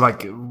dairy. So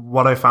like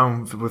what I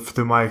found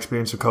through my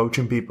experience of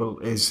coaching people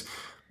is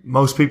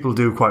most people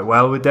do quite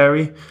well with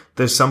dairy.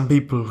 There's some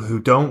people who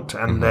don't,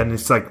 and then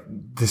it's like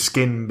the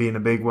skin being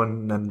a big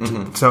one.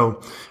 And so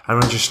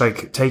I'm just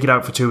like, take it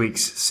out for 2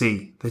 weeks.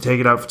 See, they take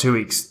it out for 2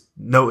 weeks.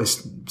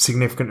 Notice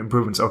significant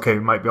improvements. Okay, we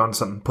might be on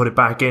something. Put it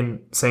back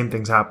in. Same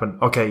things happen.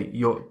 Okay,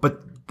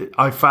 but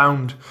I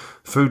found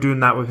through doing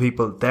that with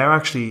people, they're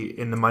actually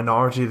in the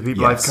minority of the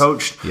people I've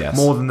coached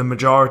more than the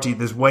majority.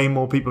 There's way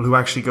more people who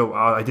actually go, oh,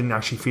 I didn't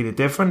actually feel a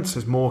difference.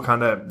 There's more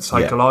kind of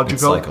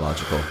psychological. It's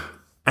psychological.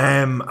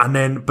 And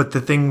then, but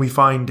the thing we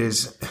find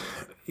is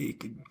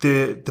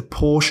the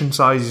portion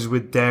sizes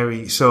with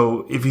dairy.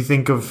 So if you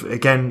think of,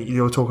 again,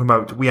 you're talking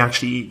about, we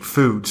actually eat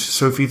foods.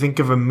 So if you think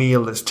of a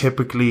meal that's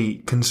typically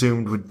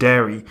consumed with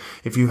dairy,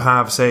 if you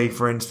have, say,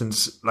 for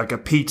instance, like a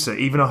pizza,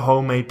 even a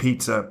homemade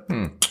pizza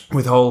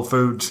with whole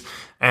foods,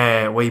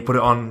 where you put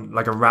it on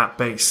like a wrap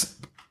base,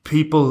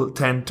 people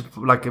tend to,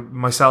 like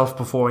myself,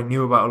 before I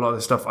knew about a lot of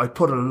this stuff, I'd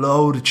put a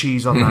load of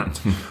cheese on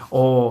that.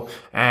 Or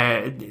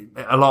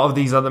a lot of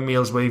these other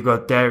meals where you've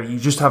got dairy, you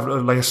just have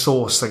like a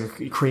sauce, like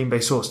a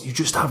cream-based sauce. You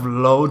just have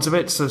loads of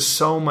it. So there's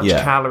so much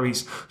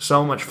calories,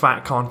 so much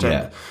fat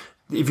content.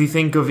 If you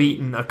think of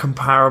eating a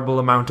comparable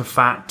amount of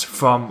fat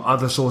from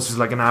other sources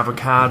like an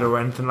avocado or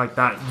anything like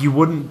that, you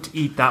wouldn't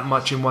eat that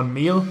much in one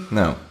meal.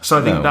 No. So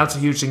I think that's a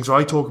huge thing. So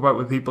I talk about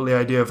with people the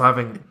idea of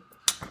having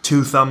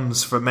 2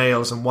 thumbs for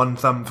males and 1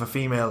 thumb for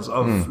females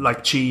of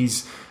like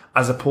cheese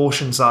as a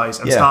portion size,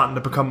 and starting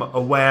to become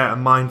aware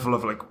and mindful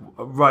of like,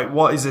 right,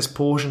 what is this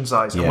portion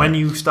size? And when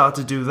you start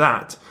to do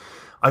that,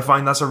 I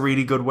find that's a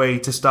really good way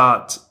to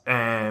start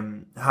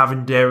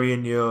having dairy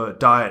in your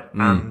diet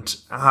and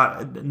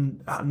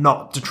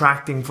not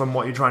detracting from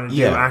what you're trying to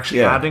do,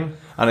 actually adding.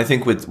 And I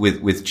think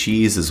with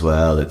cheese as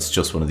well, it's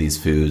just one of these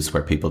foods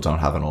where people don't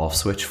have an off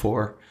switch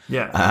for.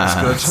 Yeah,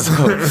 that's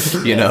good.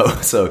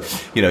 So,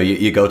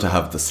 you go to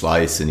have the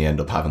slice and you end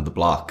up having the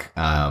block.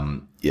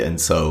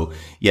 And so,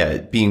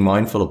 being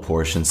mindful of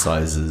portion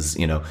sizes,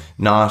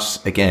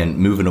 not, again,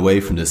 moving away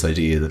from this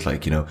idea that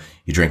like, you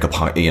drink a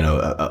pint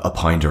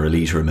or a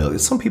litre of milk.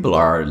 Some people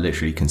are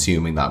literally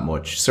consuming that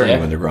much, certainly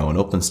when they're growing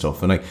up and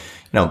stuff. And like,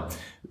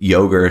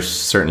 yogurt,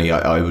 certainly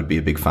I would be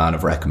a big fan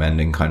of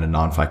recommending kind of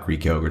non-fat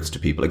Greek yogurts to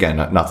people. Again,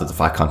 not that the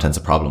fat content's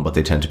a problem, but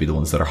they tend to be the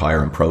ones that are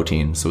higher in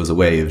protein. So as a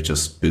way of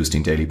just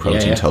boosting daily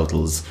protein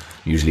totals,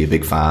 I'm usually a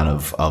big fan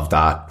of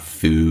that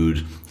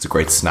food. It's a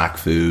great snack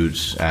food.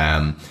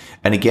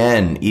 And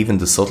again, even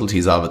the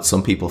subtleties of it,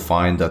 some people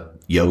find that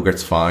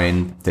yogurt's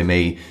fine. They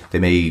may,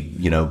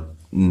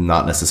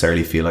 not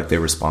necessarily feel like they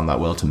respond that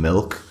well to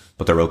milk,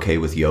 but they're okay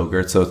with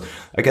yogurt. So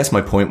I guess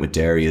my point with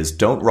dairy is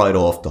don't write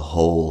off the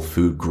whole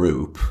food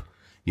group.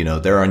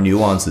 There are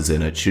nuances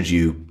in it. Should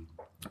you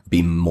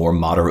be more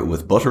moderate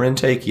with butter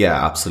intake?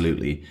 Yeah,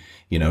 absolutely.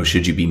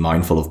 Should you be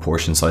mindful of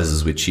portion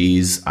sizes with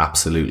cheese?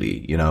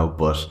 Absolutely.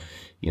 But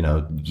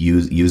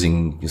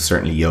using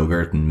certainly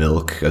yogurt and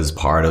milk as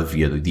part of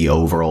the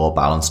overall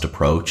balanced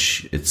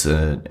approach, it's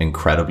an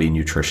incredibly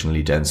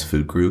nutritionally dense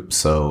food group.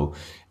 So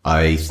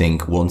I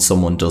think once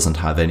someone doesn't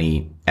have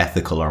any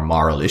ethical or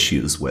moral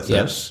issues with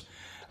it,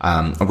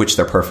 which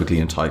they're perfectly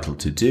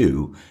entitled to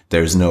do,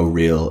 there's no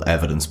real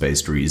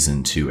evidence-based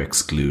reason to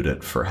exclude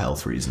it for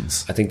health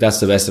reasons. I think that's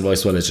the best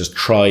advice. One is just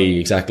try,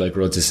 exactly like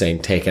Ruds is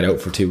saying, take it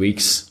out for 2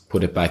 weeks,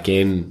 put it back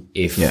in.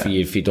 If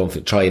you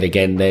don't try it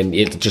again, then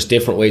it's just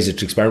different ways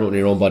to experiment with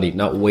your own body,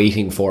 not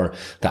waiting for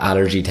the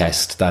allergy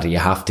test that you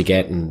have to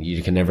get and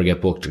you can never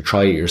get booked. To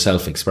try it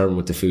yourself, experiment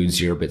with the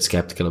foods you're a bit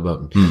skeptical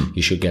about. And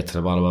you should get to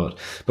the bottom of it.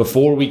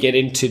 Before we get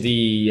into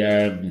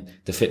the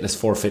fitness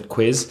forfeit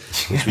quiz,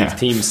 which we've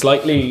themed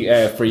slightly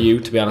for you,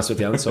 to be honest with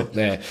you, so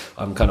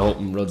I'm kind of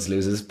hoping Ruds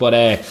loses.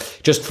 But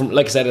just from,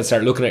 like I said, I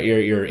started looking at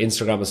your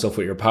Instagram and stuff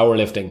with your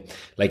powerlifting.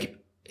 Like,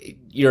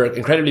 you're an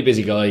incredibly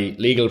busy guy,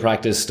 legal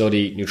practice,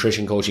 study,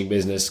 nutrition coaching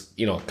business,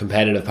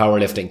 competitive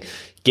powerlifting.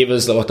 Give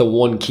us what the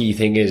one key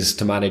thing is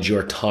to manage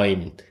your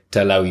time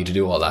to allow you to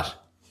do all that.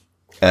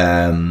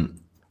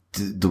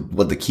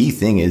 The key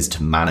thing is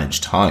to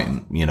manage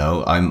time.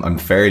 I'm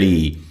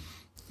fairly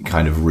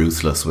kind of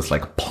ruthless with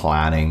like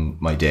planning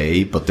my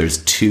day, but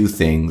there's two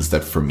things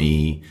that for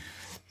me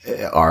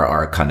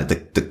are kind of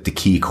the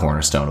key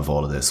cornerstone of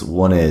all of this.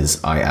 One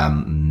is I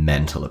am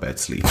mental about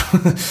sleep.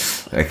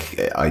 Like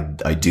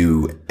I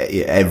do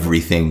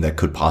everything that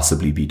could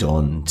possibly be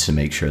done to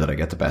make sure that I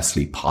get the best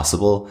sleep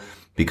possible,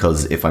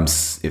 because if I've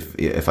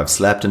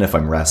slept and if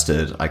I'm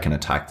rested, I can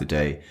attack the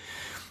day.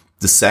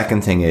 The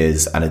second thing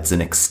is, and it's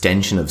an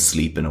extension of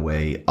sleep in a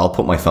way, I'll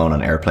put my phone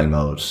on airplane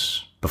mode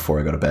before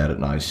I go to bed at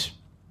night.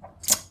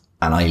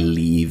 And I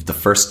leave the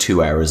first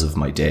 2 hours of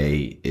my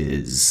day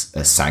is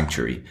a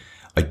sanctuary.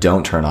 I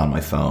don't turn on my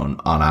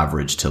phone on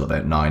average till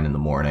about 9 in the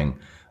morning.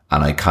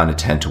 And I kind of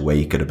tend to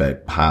wake at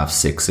about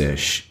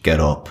 5:30-ish, get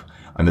up.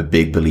 I'm a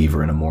big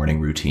believer in a morning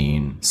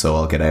routine. So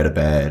I'll get out of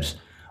bed.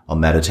 I'll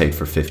meditate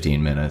for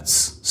 15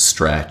 minutes,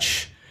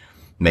 stretch,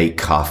 make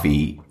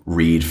coffee,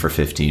 read for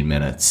 15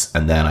 minutes.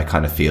 And then I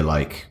kind of feel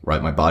like,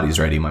 right, my body's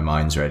ready, my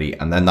mind's ready.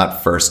 And then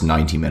that first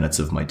 90 minutes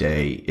of my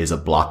day is a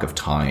block of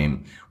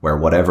time where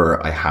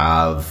whatever I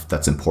have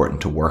that's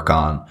important to work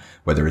on,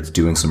 whether it's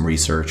doing some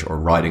research or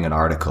writing an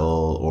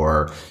article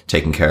or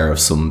taking care of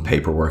some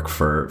paperwork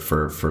for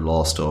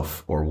law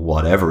stuff or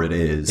whatever it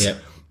is,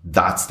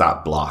 that's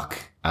that block.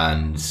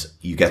 And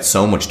you get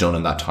so much done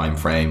in that time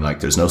frame. Like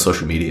there's no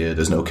social media,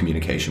 there's no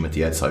communication with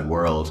the outside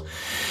world.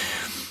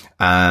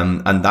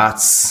 And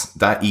that's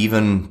that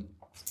even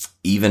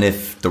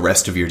if the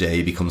rest of your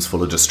day becomes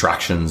full of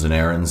distractions and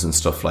errands and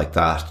stuff like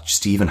that,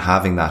 just even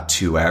having that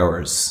 2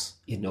 hours,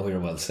 you know, you're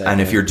well set. And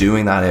if you're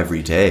doing that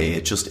every day,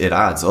 it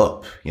adds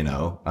up, you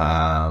know.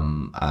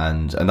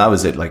 And that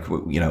was it. Like,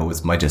 you know,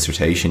 with my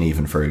dissertation,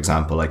 even for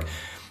example, like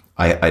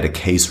I had a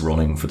case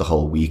running for the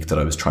whole week that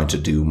I was trying to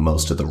do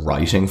most of the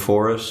writing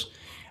for it.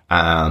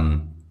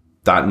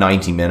 That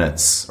 90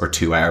 minutes or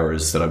 2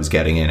 hours that I was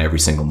getting in every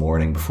single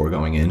morning before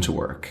going into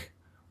work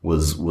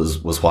was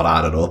what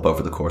added up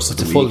over the course of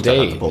the week.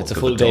 It's a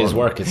full day's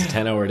work. It's a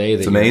 10-hour day.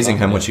 It's amazing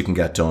how much you can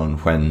get done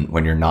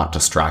when you're not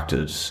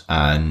distracted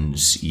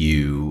and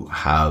you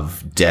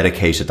have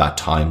dedicated that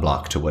time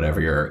block to whatever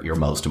your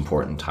most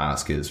important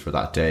task is for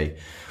that day.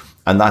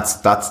 And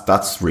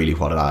that's really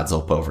what it adds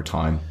up over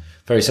time.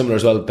 Very similar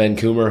as well. Ben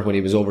Coomer, when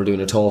he was over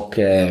doing a talk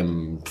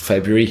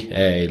February,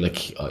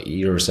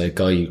 you're a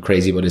guy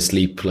crazy about his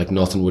sleep, like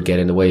nothing would get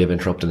in the way of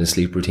interrupting his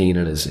sleep routine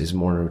and his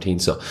morning routine.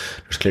 So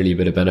there's clearly a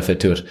bit of benefit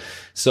to it.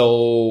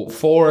 So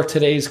for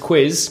today's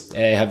quiz,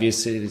 have you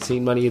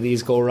seen many of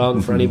these go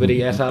around for anybody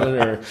yet, Alan?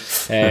 Or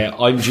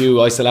I'm due.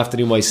 I still have to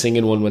do my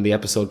singing one when the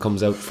episode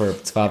comes out for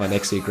Tvava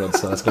next week,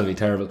 so that's going to be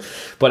terrible.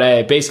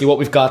 But basically what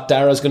we've got,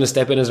 Dara's going to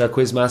step in as our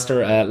quiz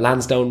master.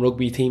 Lansdowne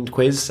rugby themed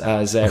quiz,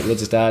 as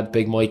Rudd's dad,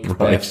 Big Mike,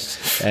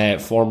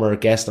 former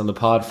guest on the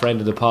pod, friend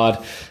of the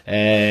pod,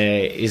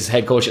 is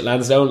head coach at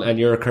Lansdowne, and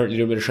you're currently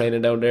doing a bit of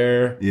training down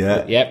there.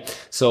 Yeah.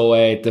 So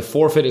the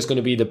forfeit is going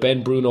to be the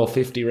Ben Bruno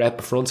 50 rep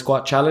front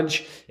squat challenge.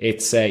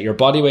 It's your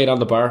body weight on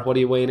the bar. What are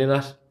you weighing in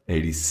at?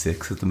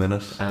 86 at the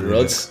minute. And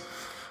Rudd's?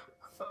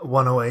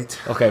 108.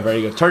 Okay,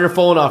 very good. Turn your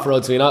phone off,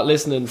 Rudd, so you're not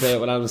listening to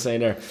what I'm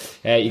saying there.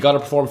 You got to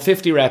perform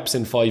 50 reps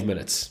in 5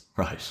 minutes.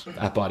 Right.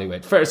 At body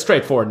weight. Fair,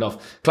 straightforward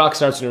enough. Clock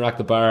starts when you rack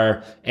the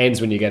bar, ends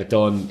when you get it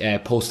done.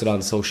 Post it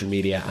on social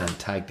media and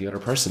tag the other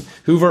person.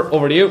 Hoover,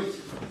 over to you.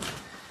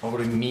 Over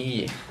to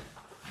me.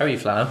 How are you,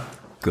 Flano?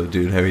 Good,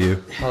 dude. How are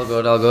you? All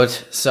good.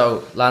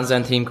 So,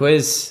 Lansdowne team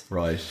quiz.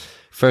 Right.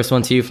 First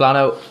one to you,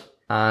 Flano.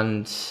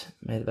 And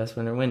may the best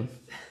winner win.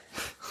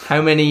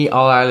 How many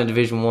All-Ireland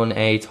Division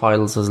 1A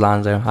titles does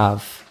Lansdowne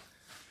have?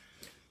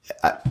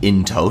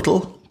 In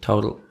total?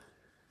 Total.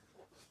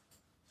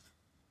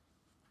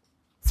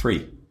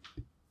 3.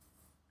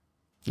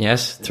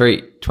 Yes, 3.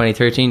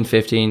 2013,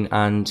 15,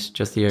 and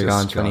just the year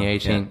gone,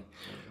 2018. Yeah.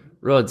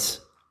 Ruds,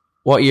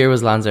 what year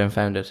was Lansdowne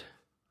founded?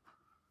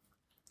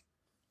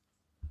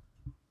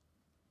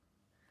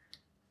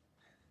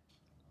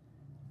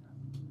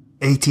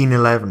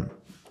 $1811.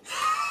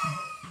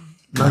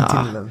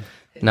 1911.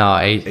 No,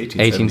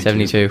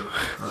 1872.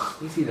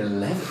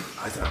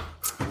 1811.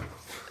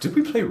 Did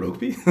we play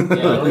rugby? Yeah, I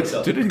don't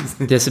think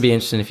so. This will be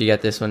interesting if you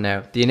get this one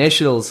now. The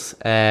initials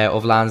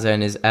of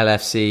Lansdowne is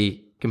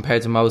LFC,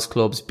 compared to most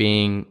clubs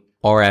being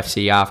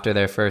RFC after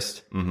their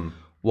first. Mm-hmm.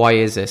 Why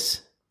is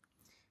this?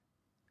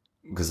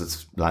 Because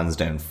it's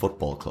Lansdowne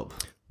Football Club.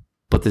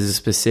 But there's a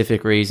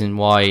specific reason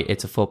why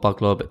it's a football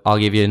club. I'll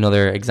give you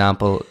another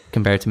example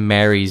compared to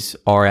Mary's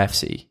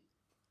RFC.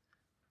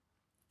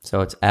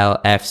 So it's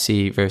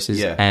LFC versus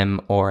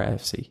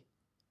MRFC.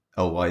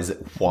 Oh, why is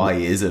it? Why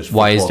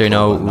is there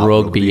no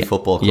rugby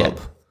football club?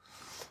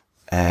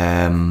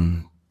 Yeah.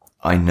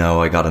 I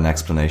know I got an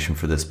explanation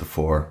for this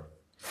before.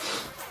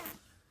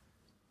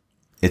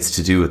 It's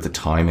to do with the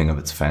timing of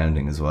its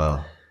founding as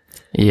well.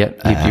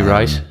 Yep, you'd be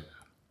right.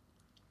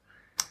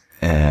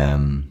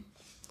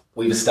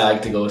 We have a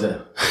stag to go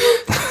to.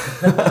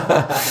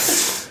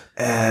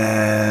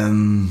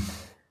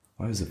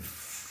 What was it?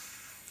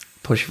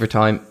 Push for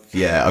time.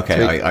 Yeah, okay.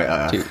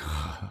 3, 2,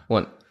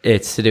 1.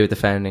 It's to do with the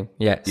founding.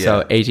 Yeah. So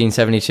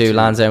 1872,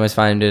 Lansdowne was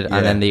founded,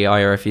 and then the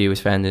IRFU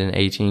was founded in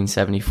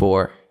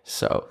 1874.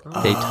 So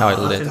they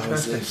titled it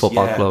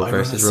Football Yeah, Club I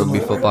versus read Rugby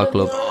some- Football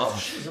Club.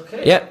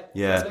 Yeah.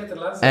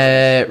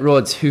 Yeah.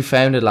 Rods, who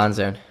founded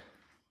Lansdowne?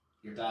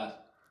 Your dad.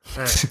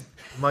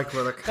 Mike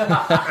Ruddock.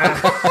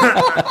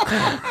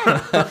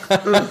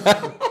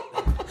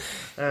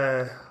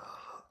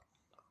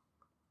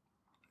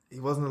 He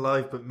wasn't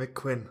alive, but Mick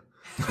Quinn.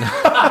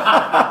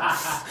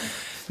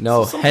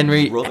 No,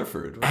 Henry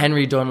Rutherford. Right?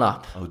 Henry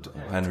Dunlop. Oh,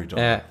 Henry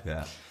Dunlop.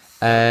 Yeah.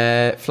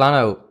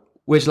 Flano,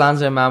 which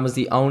Lansdowne man was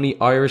the only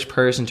Irish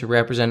person to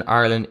represent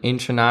Ireland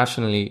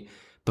internationally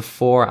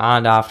before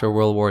and after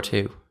World War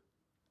II?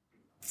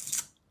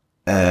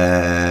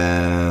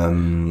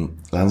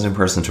 Lansdowne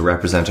person to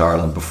represent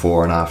Ireland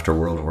before and after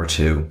World War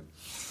II.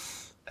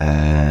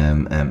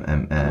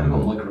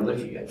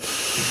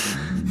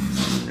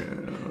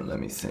 Let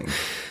me think.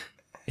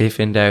 If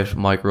in doubt,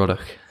 Mike Ruddock.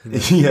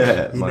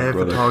 Yeah, He Mike never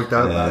Ruddock. talked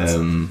out, lads.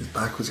 His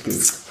back was good.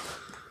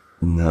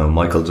 No,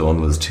 Michael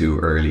Dunn was too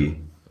early.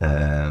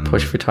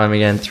 Push for time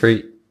again.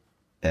 3, 2.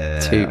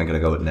 I'm going to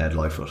go with Ned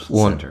Lightfoot.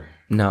 1. Centre.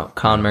 No,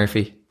 Con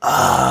Murphy.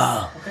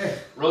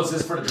 Rods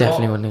this for the draw.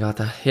 Definitely wouldn't have got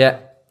that.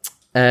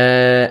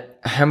 Yeah.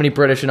 How many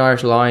British and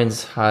Irish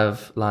lines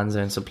have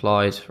Lansdowne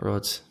supplied,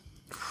 Rods?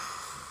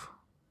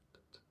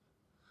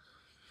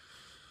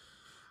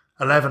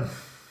 11.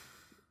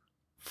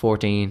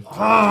 14.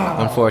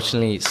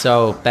 Unfortunately.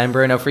 So, Ben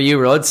Bruno for you,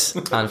 Rods.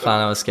 And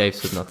Flano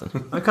escapes with nothing.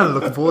 I'm kind of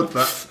looking forward to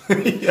that.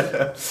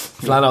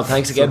 Flano,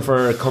 thanks again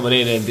for coming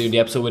in and doing the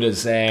episode with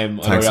us. I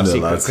know Thanks a obviously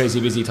million, lads. crazy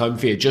busy time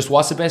for you. Just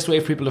what's the best way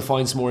for people to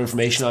find some more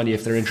information on you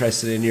if they're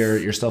interested in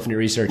your stuff and your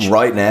research?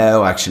 Right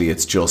now, actually,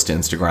 it's just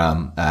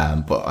Instagram,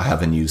 but I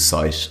have a new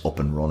site up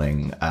and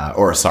running.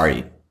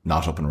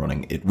 Not up and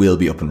running. It will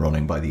be up and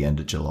running by the end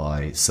of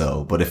July.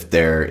 So, but if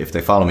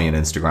they follow me on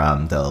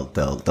Instagram,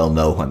 they'll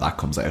know when that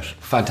comes out.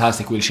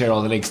 Fantastic. We'll share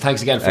all the links.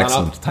 Thanks again, Flano.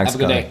 Excellent. Thanks, Have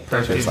a good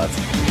Conor. day. Cheers, lads.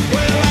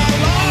 Well,